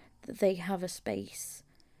feel that they have a space,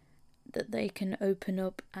 that they can open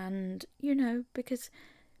up. And, because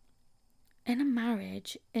in a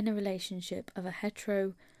marriage, in a relationship of a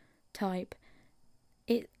hetero type,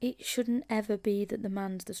 it shouldn't ever be that the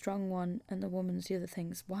man's the strong one and the woman's the other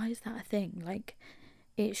things. Why is that a thing?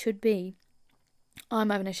 It should be, I'm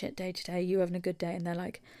having a shit day today, you having a good day, and they're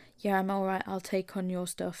like, yeah, I'm alright, I'll take on your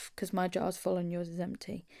stuff because my jar's full and yours is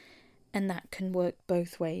empty. And that can work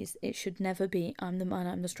both ways. It should never be, I'm the man,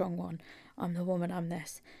 I'm the strong one, I'm the woman, I'm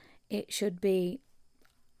this. It should be,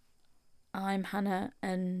 I'm Hannah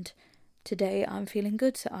and today I'm feeling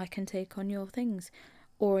good so I can take on your things.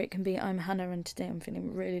 Or it can be, I'm Hannah and today I'm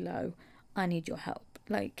feeling really low, I need your help.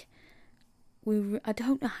 I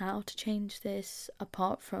don't know how to change this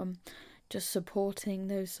apart from just supporting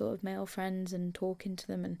those sort of male friends and talking to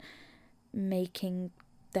them and making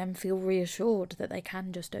them feel reassured that they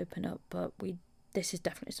can just open up. But this is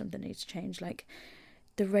definitely something that needs to change.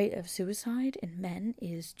 The rate of suicide in men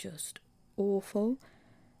is just awful.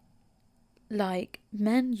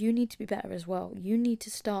 Men, you need to be better as well. You need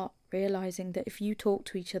to start realising that if you talk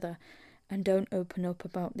to each other and don't open up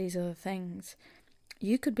about these other things,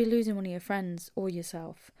 you could be losing one of your friends or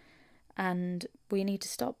yourself. And we need to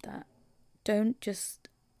stop that. Don't just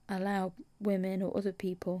allow women or other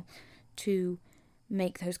people to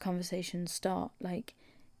make those conversations start.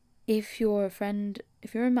 If you're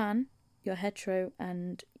a man, you're hetero,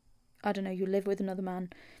 and I don't know, you live with another man,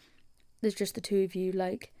 there's just the two of you,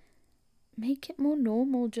 make it more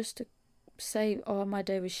normal just to say, oh, my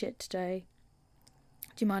day was shit today.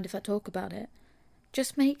 Do you mind if I talk about it?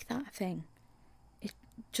 Just make that a thing.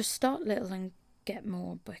 Just start little and get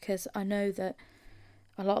more, because I know that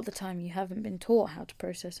a lot of the time you haven't been taught how to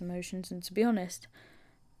process emotions, and to be honest,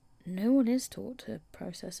 no one is taught to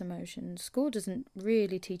process emotions. School doesn't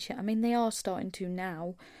really teach it. I mean, they are starting to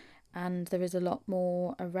now, and there is a lot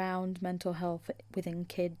more around mental health within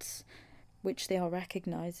kids, which they are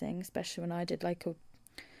recognising, especially when I did a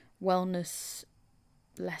wellness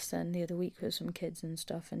lesson the other week with some kids and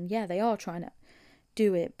stuff, and yeah, they are trying to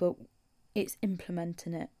do it, but it's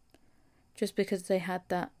implementing it. Just because they had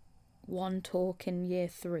that one talk in year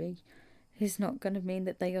 3 is not going to mean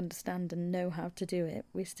that they understand and know how to do it.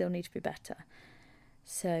 We still need to be better.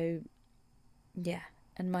 So, yeah.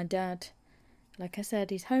 And my dad, like I said,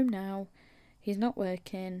 he's home now. He's not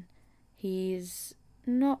working. He's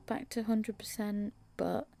not back to 100%,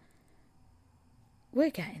 but we're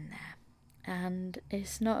getting there. And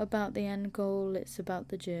it's not about the end goal, it's about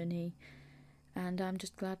the journey. And I'm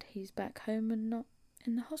just glad he's back home and not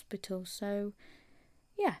in the hospital. So,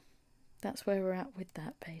 yeah, that's where we're at with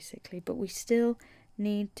that, basically. But we still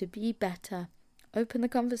need to be better. Open the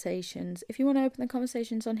conversations. If you want to open the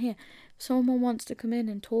conversations on here, if someone wants to come in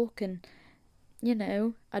and talk and,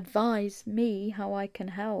 advise me how I can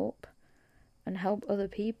help and help other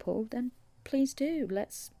people, then please do.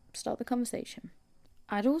 Let's start the conversation.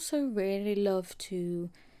 I'd also really love to,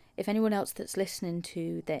 if anyone else that's listening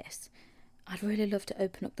to this, I'd really love to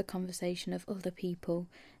open up the conversation of other people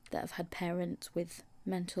that have had parents with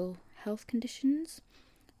mental health conditions.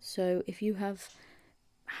 So if you have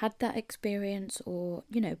had that experience, or,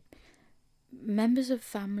 members of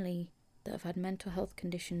family that have had mental health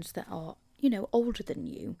conditions that are, older than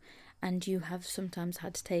you, and you have sometimes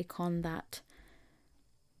had to take on that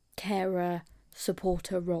carer,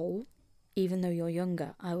 supporter role, even though you're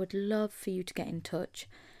younger, I would love for you to get in touch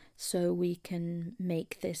so we can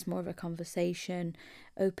make this more of a conversation,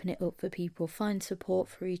 open it up for people, find support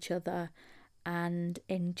for each other, and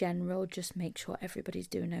in general just make sure everybody's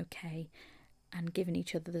doing okay and giving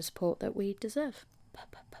each other the support that we deserve.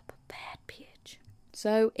 Bad bitch.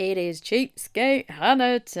 So it is Cheapskate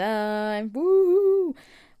Hannah time. Woo!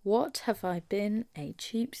 What have I been a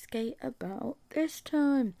cheapskate about this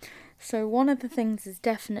time? So one of the things is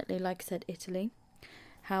definitely, like I said, Italy.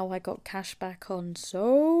 How I got cash back on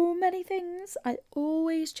so many things. I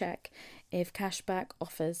always check if cashback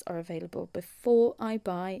offers are available before I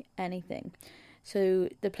buy anything. So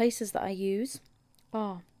the places that I use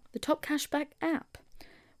are the Top Cashback app,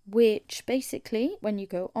 which basically, when you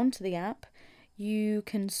go onto the app, you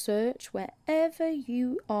can search wherever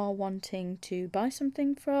you are wanting to buy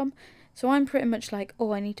something from. So I'm pretty much like,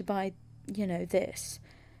 I need to buy, this.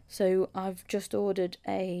 So I've just ordered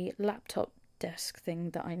a laptop desk thing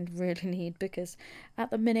that I really need, because at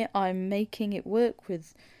the minute I'm making it work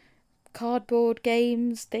with cardboard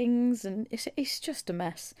games, things, and it's just a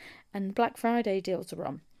mess. And Black Friday deals are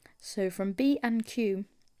on. So from B&Q,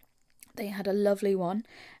 they had a lovely one,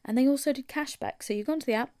 and they also did cashback. So you go onto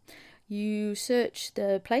the app, you search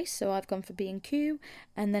the place, so I've gone for B&Q,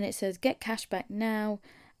 and then it says get cashback now,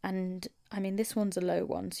 and I mean this one's a low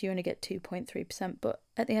one, so you only get 2.3%, but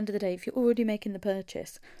at the end of the day, if you're already making the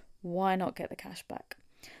purchase, why not get the cashback?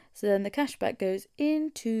 So then the cashback goes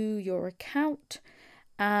into your account,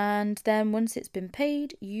 and then once it's been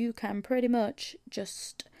paid, you can pretty much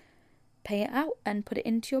just pay it out and put it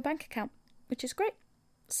into your bank account, which is great.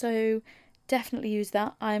 So definitely use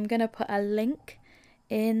that. I'm going to put a link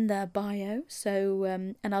in the bio, so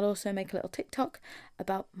and I'll also make a little TikTok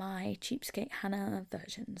about my Cheapskate Hannah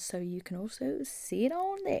version, so you can also see it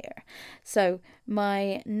on there. So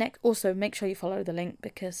my next, also make sure you follow the link,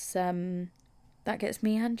 because that gets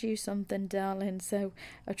me and you something, darling, so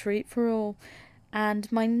a treat for all.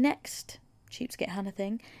 And my next Cheapskate Hannah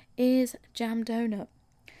thing is Jam Donut.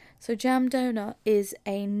 So Jam Donut is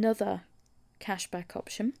another cashback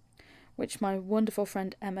option, which my wonderful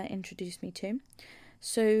friend Emma introduced me to.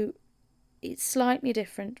 So it's slightly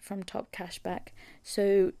different from Top Cashback.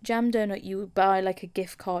 So Jam Donut, you buy like a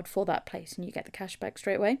gift card for that place and you get the cashback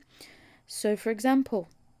straight away. So for example,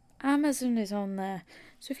 Amazon is on there.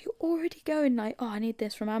 So if you're already going like, I need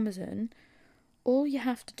this from Amazon, all you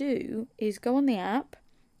have to do is go on the app,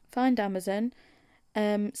 find Amazon,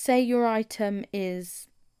 say your item is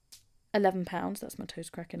 £11, that's my toes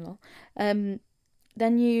cracking lol.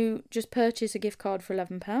 Then you just purchase a gift card for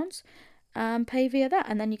 £11 and pay via that,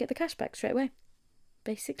 and then you get the cashback straight away.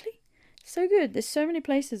 Basically, so good. There's so many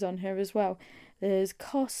places on here as well. There's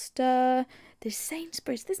Costa, there's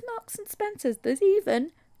Sainsbury's, there's Marks and Spencer's, there's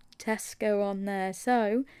even Tesco on there.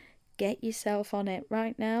 So get yourself on it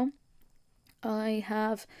right now. I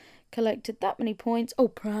have collected that many points.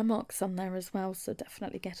 Primark's on there as well, so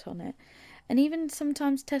definitely get on it. And even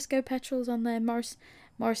sometimes Tesco petrol's on there,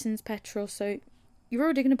 Morrison's petrol. So you're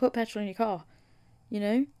already going to put petrol in your car,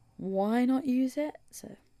 why not use it?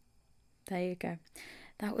 So there you go.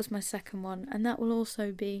 That was my second one, and that will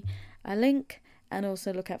also be a link, and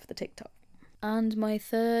also look out for the TikTok. And my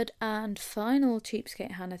third and final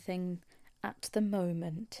Cheapskate Hannah thing at the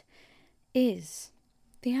moment is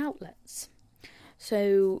the outlets.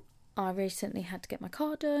 So I recently had to get my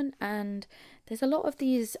car done, and there's a lot of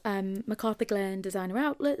these MacArthur Glen designer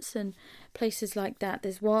outlets and places like that.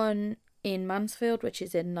 There's one in Mansfield, which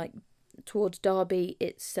is in like towards Derby.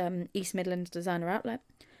 It's East Midlands designer outlet,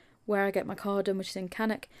 where I get my car done, which is in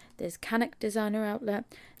Cannock. There's Cannock designer outlet.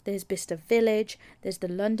 There's Bicester Village. There's the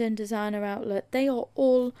London designer outlet. They are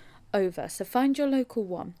all over. So find your local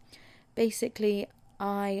one. Basically,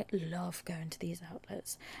 I love going to these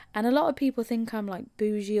outlets. And a lot of people think I'm like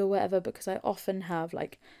bougie or whatever because I often have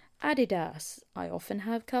like Adidas. I often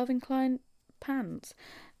have Calvin Klein pants.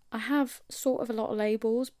 I have sort of a lot of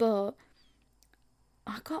labels, but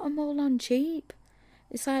I got them all on cheap.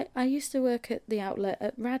 It's like I used to work at the outlet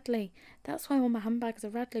at Radley. That's why all my handbags are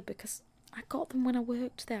Radley, because I got them when I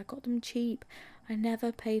worked there. I got them cheap. I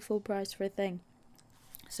never pay full price for a thing.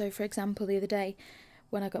 So, for example, the other day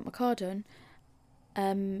when I got my car done,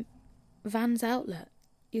 Vans Outlet,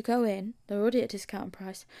 you go in, they're already at discount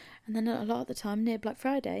price, and then a lot of the time near Black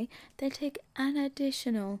Friday, they take an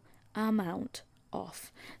additional amount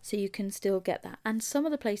off, so you can still get that. And some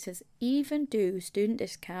of the places even do student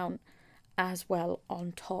discount as well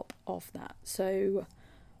on top of that. So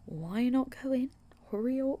why not go in,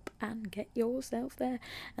 hurry up and get yourself there?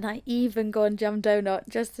 And I even go on Jam Donut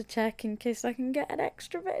just to check in case I can get an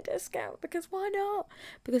extra bit of discount, because why not?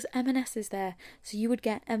 Because M&S is there, so you would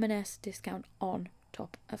get M&S discount on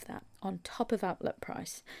top of that, on top of outlet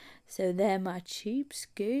price. So they're my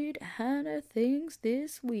cheapskate Hannah things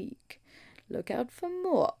this week. Look out for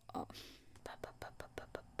more. Bad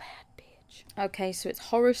bitch. Okay, so it's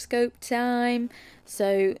horoscope time.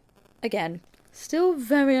 So again, still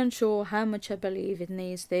very unsure how much I believe in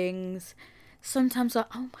these things. Sometimes I'm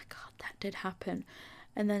like, oh my god, that did happen.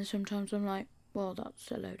 And then sometimes I'm like, well,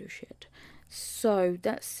 that's a load of shit. So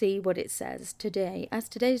let's see what it says today. As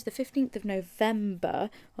today is the 15th of November.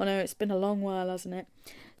 I know it's been a long while, hasn't it?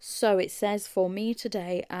 So it says for me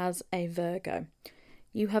today as a Virgo.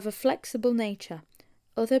 You have a flexible nature.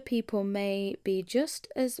 Other people may be just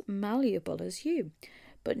as malleable as you.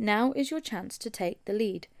 But now is your chance to take the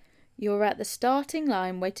lead. You're at the starting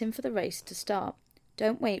line waiting for the race to start.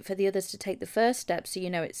 Don't wait for the others to take the first step so you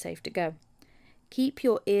know it's safe to go. Keep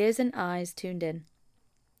your ears and eyes tuned in.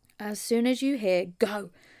 As soon as you hear go,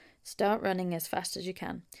 start running as fast as you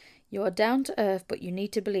can. You are down to earth, but you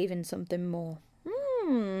need to believe in something more.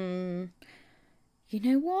 You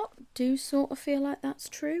know what? Do sort of feel like that's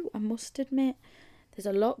true, I must admit. There's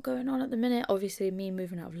a lot going on at the minute. Obviously, me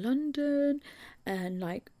moving out of London and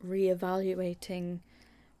like reevaluating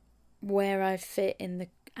where I fit in the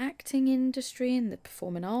acting industry, in the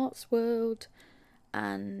performing arts world,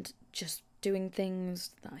 and just doing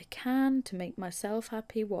things that I can to make myself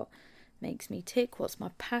happy, what makes me tick, what's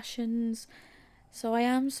my passions. So I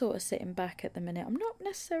am sort of sitting back at the minute. I'm not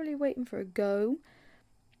necessarily waiting for a go.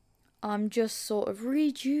 I'm just sort of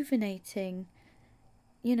rejuvenating,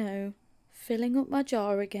 filling up my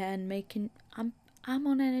jar again, I'm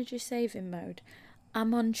on energy saving mode.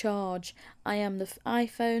 I'm on charge. I am the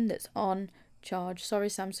iPhone that's on charge. Sorry,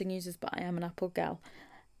 Samsung users, but I am an Apple gal.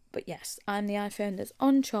 But yes, I'm the iPhone that's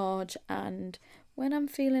on charge, and when I'm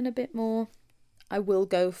feeling a bit more, I will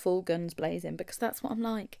go full guns blazing, because that's what I'm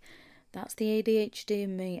like. That's the ADHD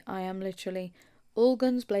in me. I am literally all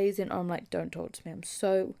guns blazing, or I'm like, don't talk to me. I'm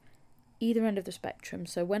so either end of the spectrum.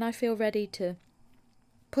 So when I feel ready to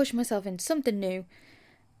push myself into something new,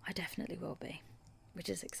 I definitely will be, which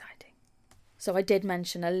is exciting. So I did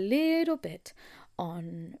mention a little bit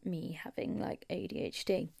on me having like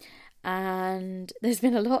ADHD. And there's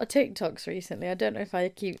been a lot of TikToks recently. I don't know if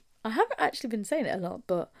I haven't actually been saying it a lot,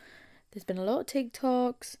 but there's been a lot of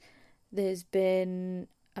TikToks. There's been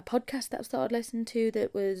a podcast that I've started listening to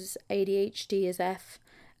that was ADHD as F,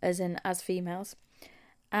 as in as females.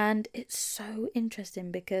 And it's so interesting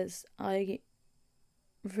because I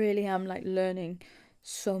really am like learning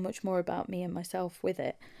so much more about me and myself with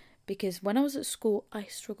it. Because when I was at school, I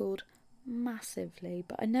struggled massively,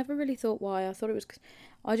 but I never really thought why. I thought it was because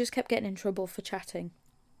I just kept getting in trouble for chatting,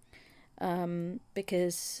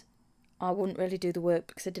 because I wouldn't really do the work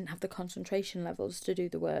because I didn't have the concentration levels to do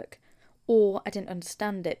the work, or I didn't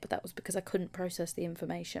understand it, but that was because I couldn't process the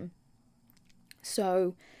information.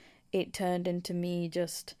 So it turned into me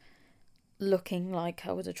just looking like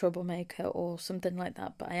I was a troublemaker or something like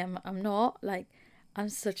that, but I'm not. Like, I'm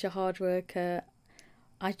such a hard worker.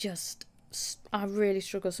 I really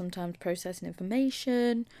struggle sometimes processing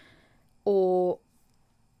information or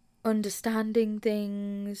understanding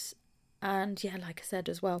things. And yeah, like I said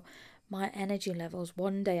as well, my energy levels,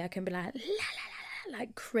 one day I can be like, la, la, la,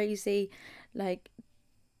 like crazy, like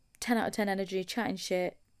 10 out of 10 energy, chatting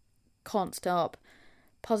shit, can't stop.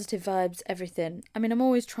 positive vibes, everything. I mean, I'm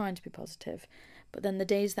always trying to be positive, but then the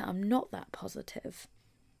days that I'm not that positive,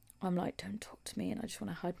 I'm like, don't talk to me, and I just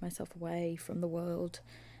want to hide myself away from the world.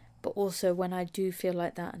 But also when I do feel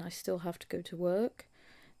like that and I still have to go to work,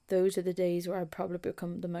 those are the days where I probably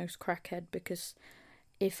become the most crackhead, because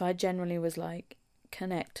if I generally was like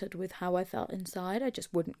connected with how I felt inside, I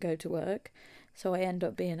just wouldn't go to work. So I end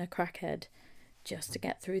up being a crackhead just to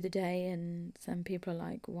get through the day. And some people are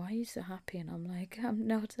like, why are you so happy? And I'm like, I'm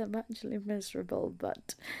not, I'm actually miserable,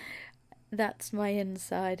 but that's my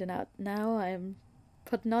inside. And out now I'm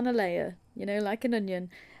putting on a layer, you know, like an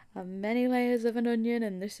onion. Many layers of an onion,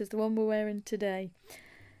 and this is the one we're wearing today.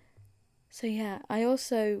 So yeah, I'm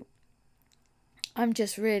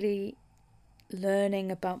just really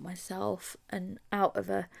learning about myself and out of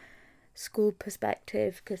a school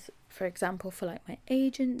perspective, because for example, for like my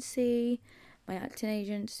agency, my acting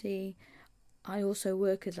agency, I also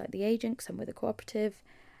work as like the agent because I'm with a cooperative,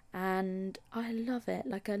 and I love it.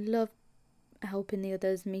 Like, I love helping the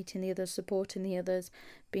others, meeting the others, supporting the others,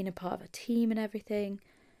 being a part of a team and everything.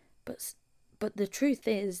 But the truth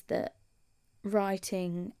is that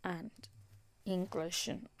writing and English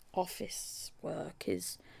and office work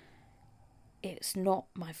it's not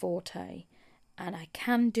my forte, and I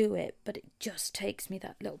can do it, but it just takes me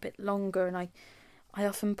that little bit longer, and I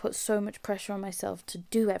often put so much pressure on myself to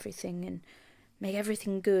do everything and make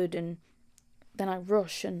everything good, and then I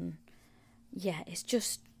rush, and yeah, it's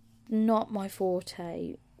just not my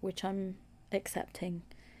forte, which I'm accepting.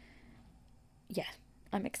 Yeah,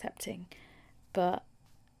 I'm accepting. But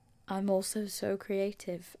I'm also so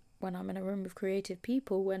creative when I'm in a room of creative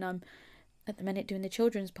people. When I'm at the minute doing the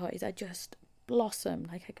children's parties, I just blossom.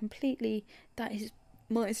 Like, that is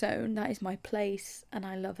my zone, that is my place, and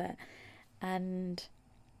I love it. And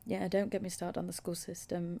yeah, don't get me started on the school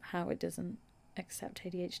system, how it doesn't accept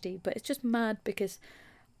ADHD. But it's just mad because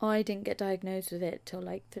I didn't get diagnosed with it till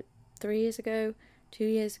like 3 years ago, 2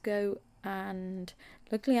 years ago, and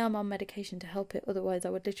luckily I'm on medication to help it. Otherwise I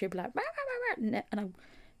would literally be like, and I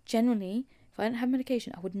generally, if I didn't have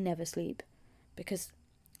medication, I would never sleep, because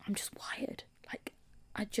I'm just wired. Like,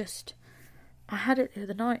 I had it the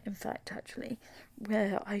other night, in fact, actually,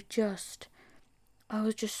 where I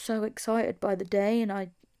was just so excited by the day, and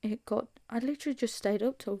I literally just stayed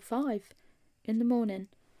up till 5 in the morning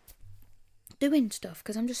doing stuff,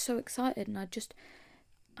 because I'm just so excited, and I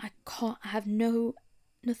have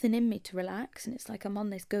nothing in me to relax, and it's like I'm on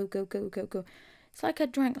this go. It's like I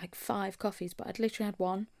drank like 5 coffees, but I'd literally had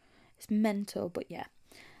one. It's mental, but yeah.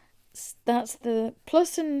 That's the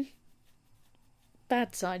plus and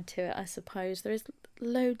bad side to it, I suppose. There is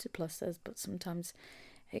loads of pluses, but sometimes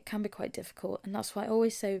it can be quite difficult, and that's why I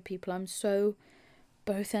always say with people, I'm so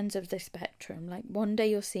both ends of the spectrum. Like, one day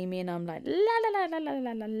you'll see me and I'm like la la la la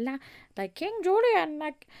la la la, like King Julian,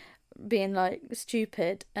 like being like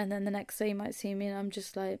stupid, and then the next day you might see me and I'm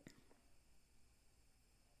just like,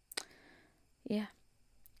 yeah.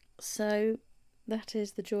 So that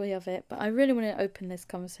is the joy of it. But I really want to open this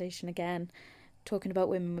conversation again, talking about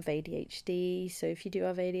women with ADHD. So if you do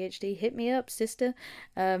have ADHD, hit me up, sister.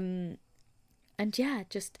 And yeah,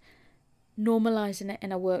 just normalising it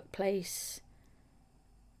in a workplace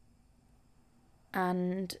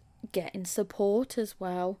and getting support as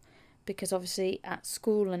well, because obviously at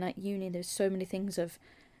school and at uni there's so many things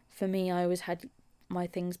for me, I always had my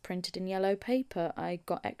things printed in yellow paper. I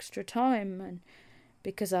got extra time, and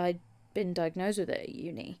because I'd been diagnosed with it at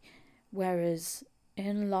uni, whereas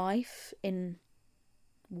in life, in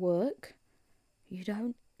work, you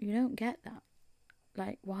don't get that.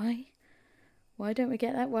 Like, why don't we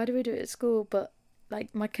get that? Why do we do it at school? But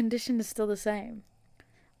like, my condition is still the same.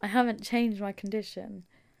 I haven't changed my condition.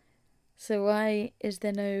 So why is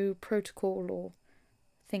there no protocol or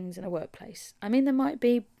things in a workplace? I mean, there might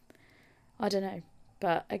be, I don't know.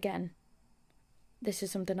 But again, this is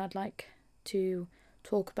something I'd like to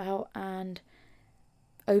talk about and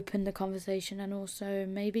open the conversation, and also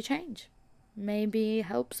maybe change. Maybe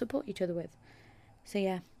help support each other with. So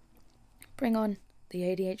yeah, bring on the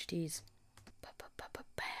ADHDs.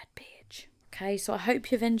 Bad bitch. Okay, so I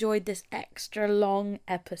hope you've enjoyed this extra long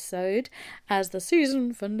episode as the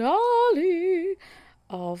season finale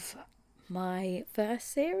of my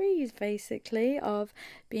first series, basically, of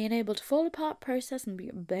being able to fall apart, process, and be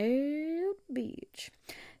a bad bitch.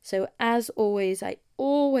 So as always, I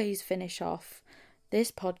always finish off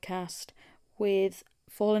this podcast with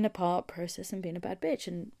falling apart, process, and being a bad bitch,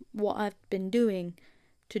 and what I've been doing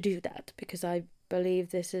to do that, because I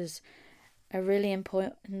believe this is a really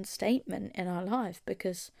important statement in our life,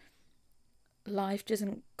 because life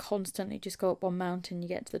doesn't constantly just go up one mountain, you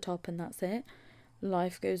get to the top and that's it.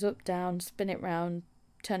 Life goes up, down, spin it round,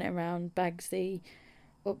 turn it around, Bagsy,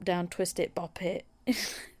 up, down, twist it, bop it.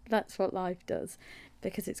 That's what life does,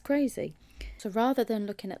 because it's crazy. So rather than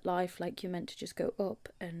looking at life like you're meant to just go up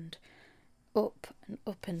and up and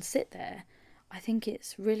up and sit there, I think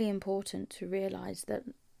it's really important to realise that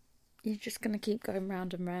you're just going to keep going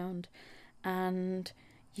round and round, and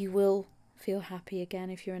you will feel happy again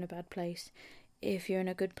if you're in a bad place. If you're in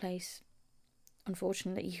a good place,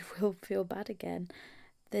 unfortunately, you will feel bad again.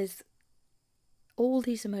 There's all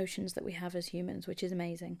these emotions that we have as humans, which is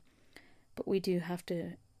amazing, but we do have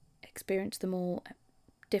to experience them all at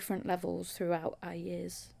different levels throughout our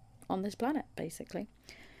years on this planet, basically.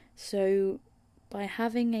 So by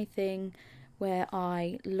having a thing where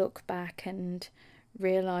I look back and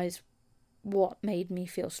realise what made me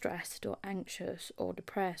feel stressed or anxious or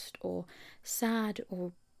depressed or sad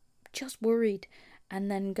or just worried, and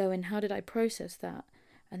then going, how did I process that?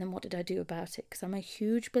 And then what did I do about it? Because I'm a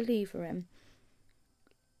huge believer in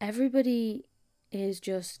everybody is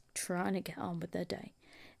just trying to get on with their day.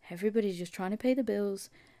 Everybody's just trying to pay the bills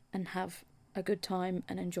and have a good time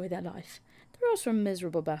and enjoy their life. There are some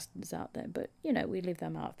miserable bastards out there, but, you know, we leave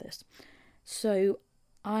them out of this. So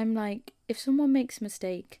I'm like, if someone makes a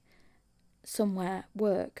mistake somewhere,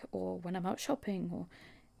 work, or when I'm out shopping, or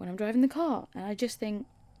when I'm driving the car, and I just think,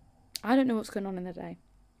 I don't know what's going on in the day.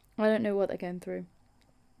 I don't know what they're going through.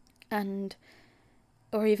 And,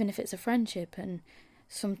 or even if it's a friendship and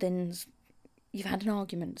you've had an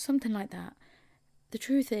argument, something like that. The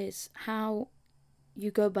truth is, how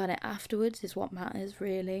you go about it afterwards is what matters,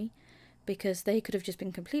 really, because they could have just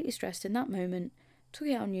been completely stressed in that moment, took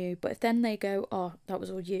it on you, but if then they go, oh, that was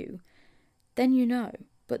all you, then you know.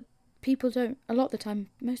 But people don't, a lot of the time,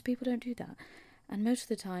 most people don't do that. And most of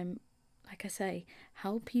the time, like I say,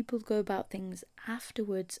 how people go about things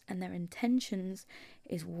afterwards and their intentions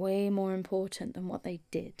is way more important than what they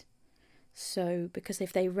did. So, because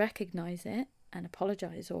if they recognise it and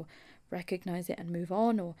apologise, or recognise it and move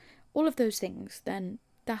on, or all of those things, then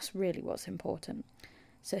that's really what's important.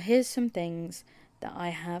 So here's some things that I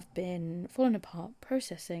have been falling apart,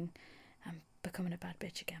 processing, and becoming a bad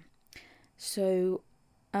bitch again. So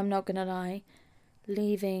I'm not going to lie,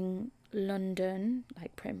 leaving London,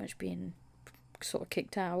 like pretty much being sort of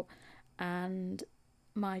kicked out, and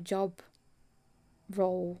my job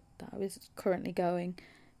role that I was currently going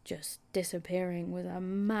just disappearing was a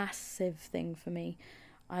massive thing for me.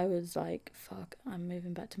 I was like, fuck, I'm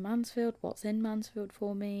moving back to Mansfield. What's in Mansfield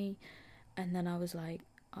for me? And then I was like,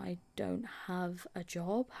 I don't have a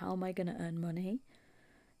job. How am I going to earn money?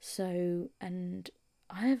 So, and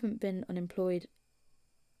I haven't been unemployed.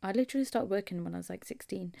 I literally started working when I was like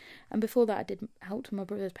 16. And before that, I did help my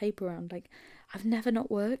brother's paper round. Like, I've never not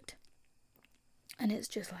worked. And it's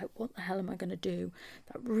just like, what the hell am I going to do?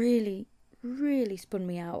 That really spun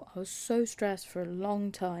me out. I was so stressed for a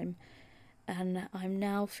long time. And I'm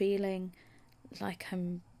now feeling like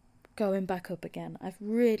I'm going back up again. I've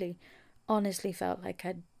really, honestly felt like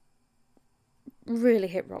I'd really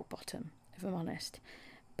hit rock bottom, if I'm honest.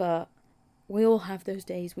 But we all have those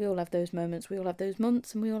days, we all have those moments, we all have those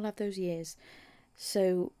months, and we all have those years.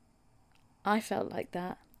 So I felt like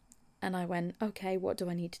that, and I went, okay, what do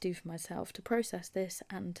I need to do for myself to process this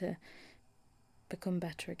and to become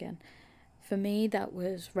better again? For me, that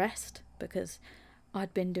was rest, because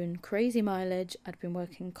I'd been doing crazy mileage, I'd been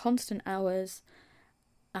working constant hours,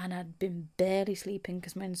 and I'd been barely sleeping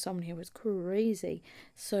because my insomnia was crazy.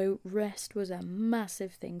 So rest was a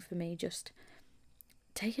massive thing for me, just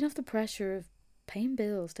taking off the pressure of paying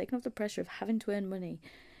bills, taking off the pressure of having to earn money,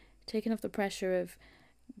 taking off the pressure of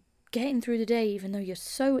getting through the day even though you're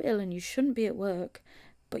so ill and you shouldn't be at work,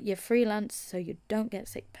 but you're freelance so you don't get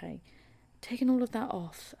sick pay. Taking all of that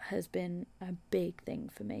off has been a big thing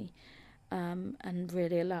for me, and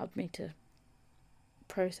really allowed me to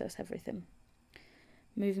process everything.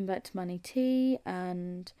 Moving back to Manny T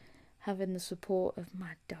and having the support of my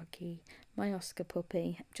doggy, my Oscar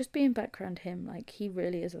puppy, just being back around him, like, he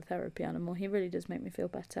really is a therapy animal. He really does make me feel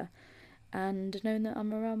better. And knowing that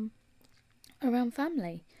I'm around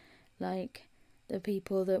family, like the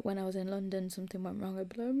people that when I was in London something went wrong, I'd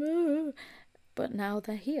be like, "Ugh," but now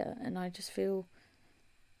they're here, and I just feel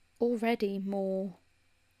already more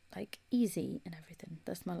like easy and everything.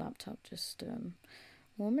 That's my laptop just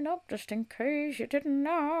warming up, just in case you didn't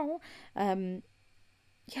know.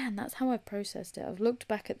 Yeah, and that's how I've processed it. I've looked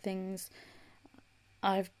back at things,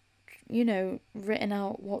 I've, written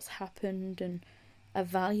out what's happened and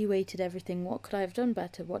evaluated everything. What could I have done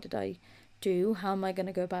better? What did I do? How am I going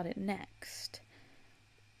to go about it next?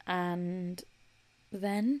 And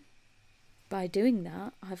then, by doing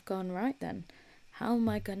that, I've gone, right then, how am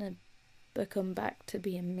I going to become back to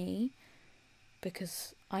being me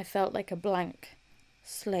because I felt like a blank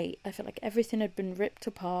slate. I felt like everything had been ripped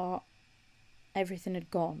apart, everything had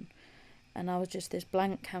gone, and I was just this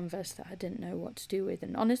blank canvas that I didn't know what to do with.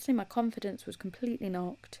 And honestly, my confidence was completely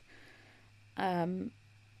knocked.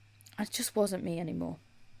 I just wasn't me anymore.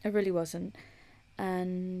 I really wasn't.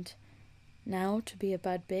 And now, to be a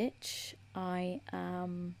bad bitch, I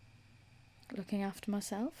am looking after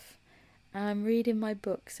myself. I'm reading my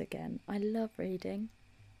books again. I love reading.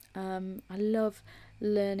 I love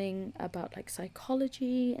learning about like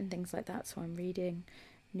psychology and things like that. So I'm reading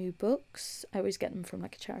new books. I always get them from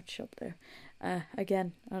like a charity shop though.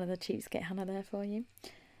 Again, another cheapskate Hannah there for you.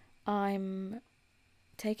 I'm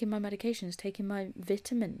taking my medications, taking my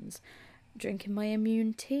vitamins, drinking my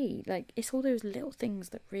immune tea. Like, it's all those little things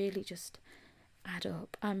that really just add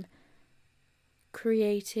up. I'm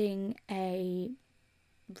creating a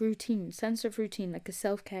routine, sense of routine, like a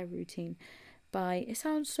self-care routine it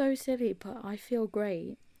sounds so silly, but I feel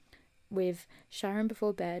great with showering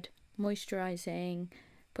before bed, moisturising,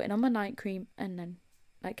 putting on my night cream, and then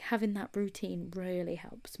like having that routine really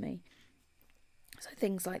helps me. So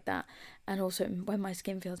things like that. And also when my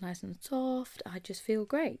skin feels nice and soft, I just feel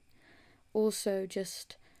great. Also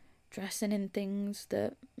just dressing in things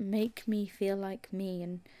that make me feel like me.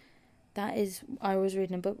 And that is, I was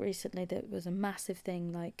reading a book recently that was a massive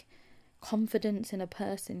thing, like confidence in a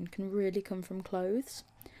person can really come from clothes.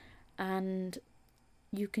 And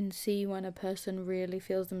you can see when a person really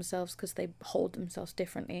feels themselves because they hold themselves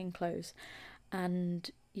differently in clothes.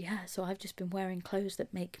 And yeah, so I've just been wearing clothes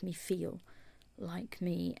that make me feel like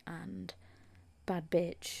me and bad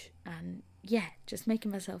bitch, and yeah, just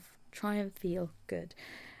making myself try and feel good.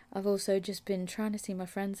 I've also just been trying to see my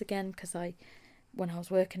friends again because when I was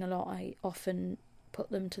working a lot, I often put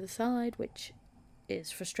them to the side, which is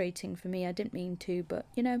frustrating for me. I didn't mean to, but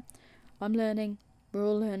you know, I'm learning, we're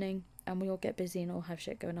all learning, and we all get busy and all have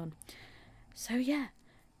shit going on. So yeah,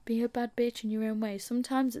 be a bad bitch in your own way.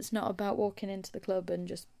 Sometimes it's not about walking into the club and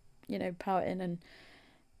just, you know, pouting and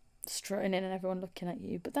strutting in and everyone looking at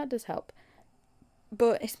you, but that does help.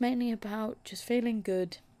 But it's mainly about just feeling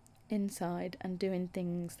good inside and doing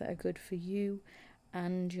things that are good for you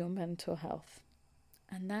and your mental health.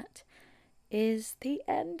 And that is the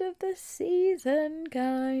end of the season,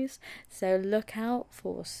 guys. So look out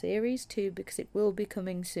for series 2 because it will be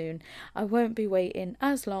coming soon. I won't be waiting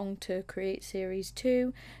as long to create series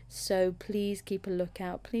 2, so please keep a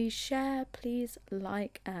lookout. Please share, please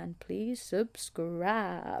like, and please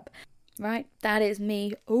subscribe. Right, that is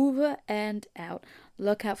me over and out.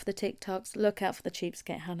 Look out for the TikToks, look out for the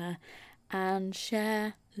cheapskate Hannah, and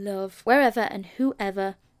share love wherever and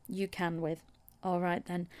whoever you can with. Alright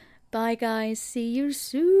then. Bye guys, see you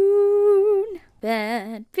soon.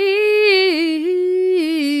 Bad bitch.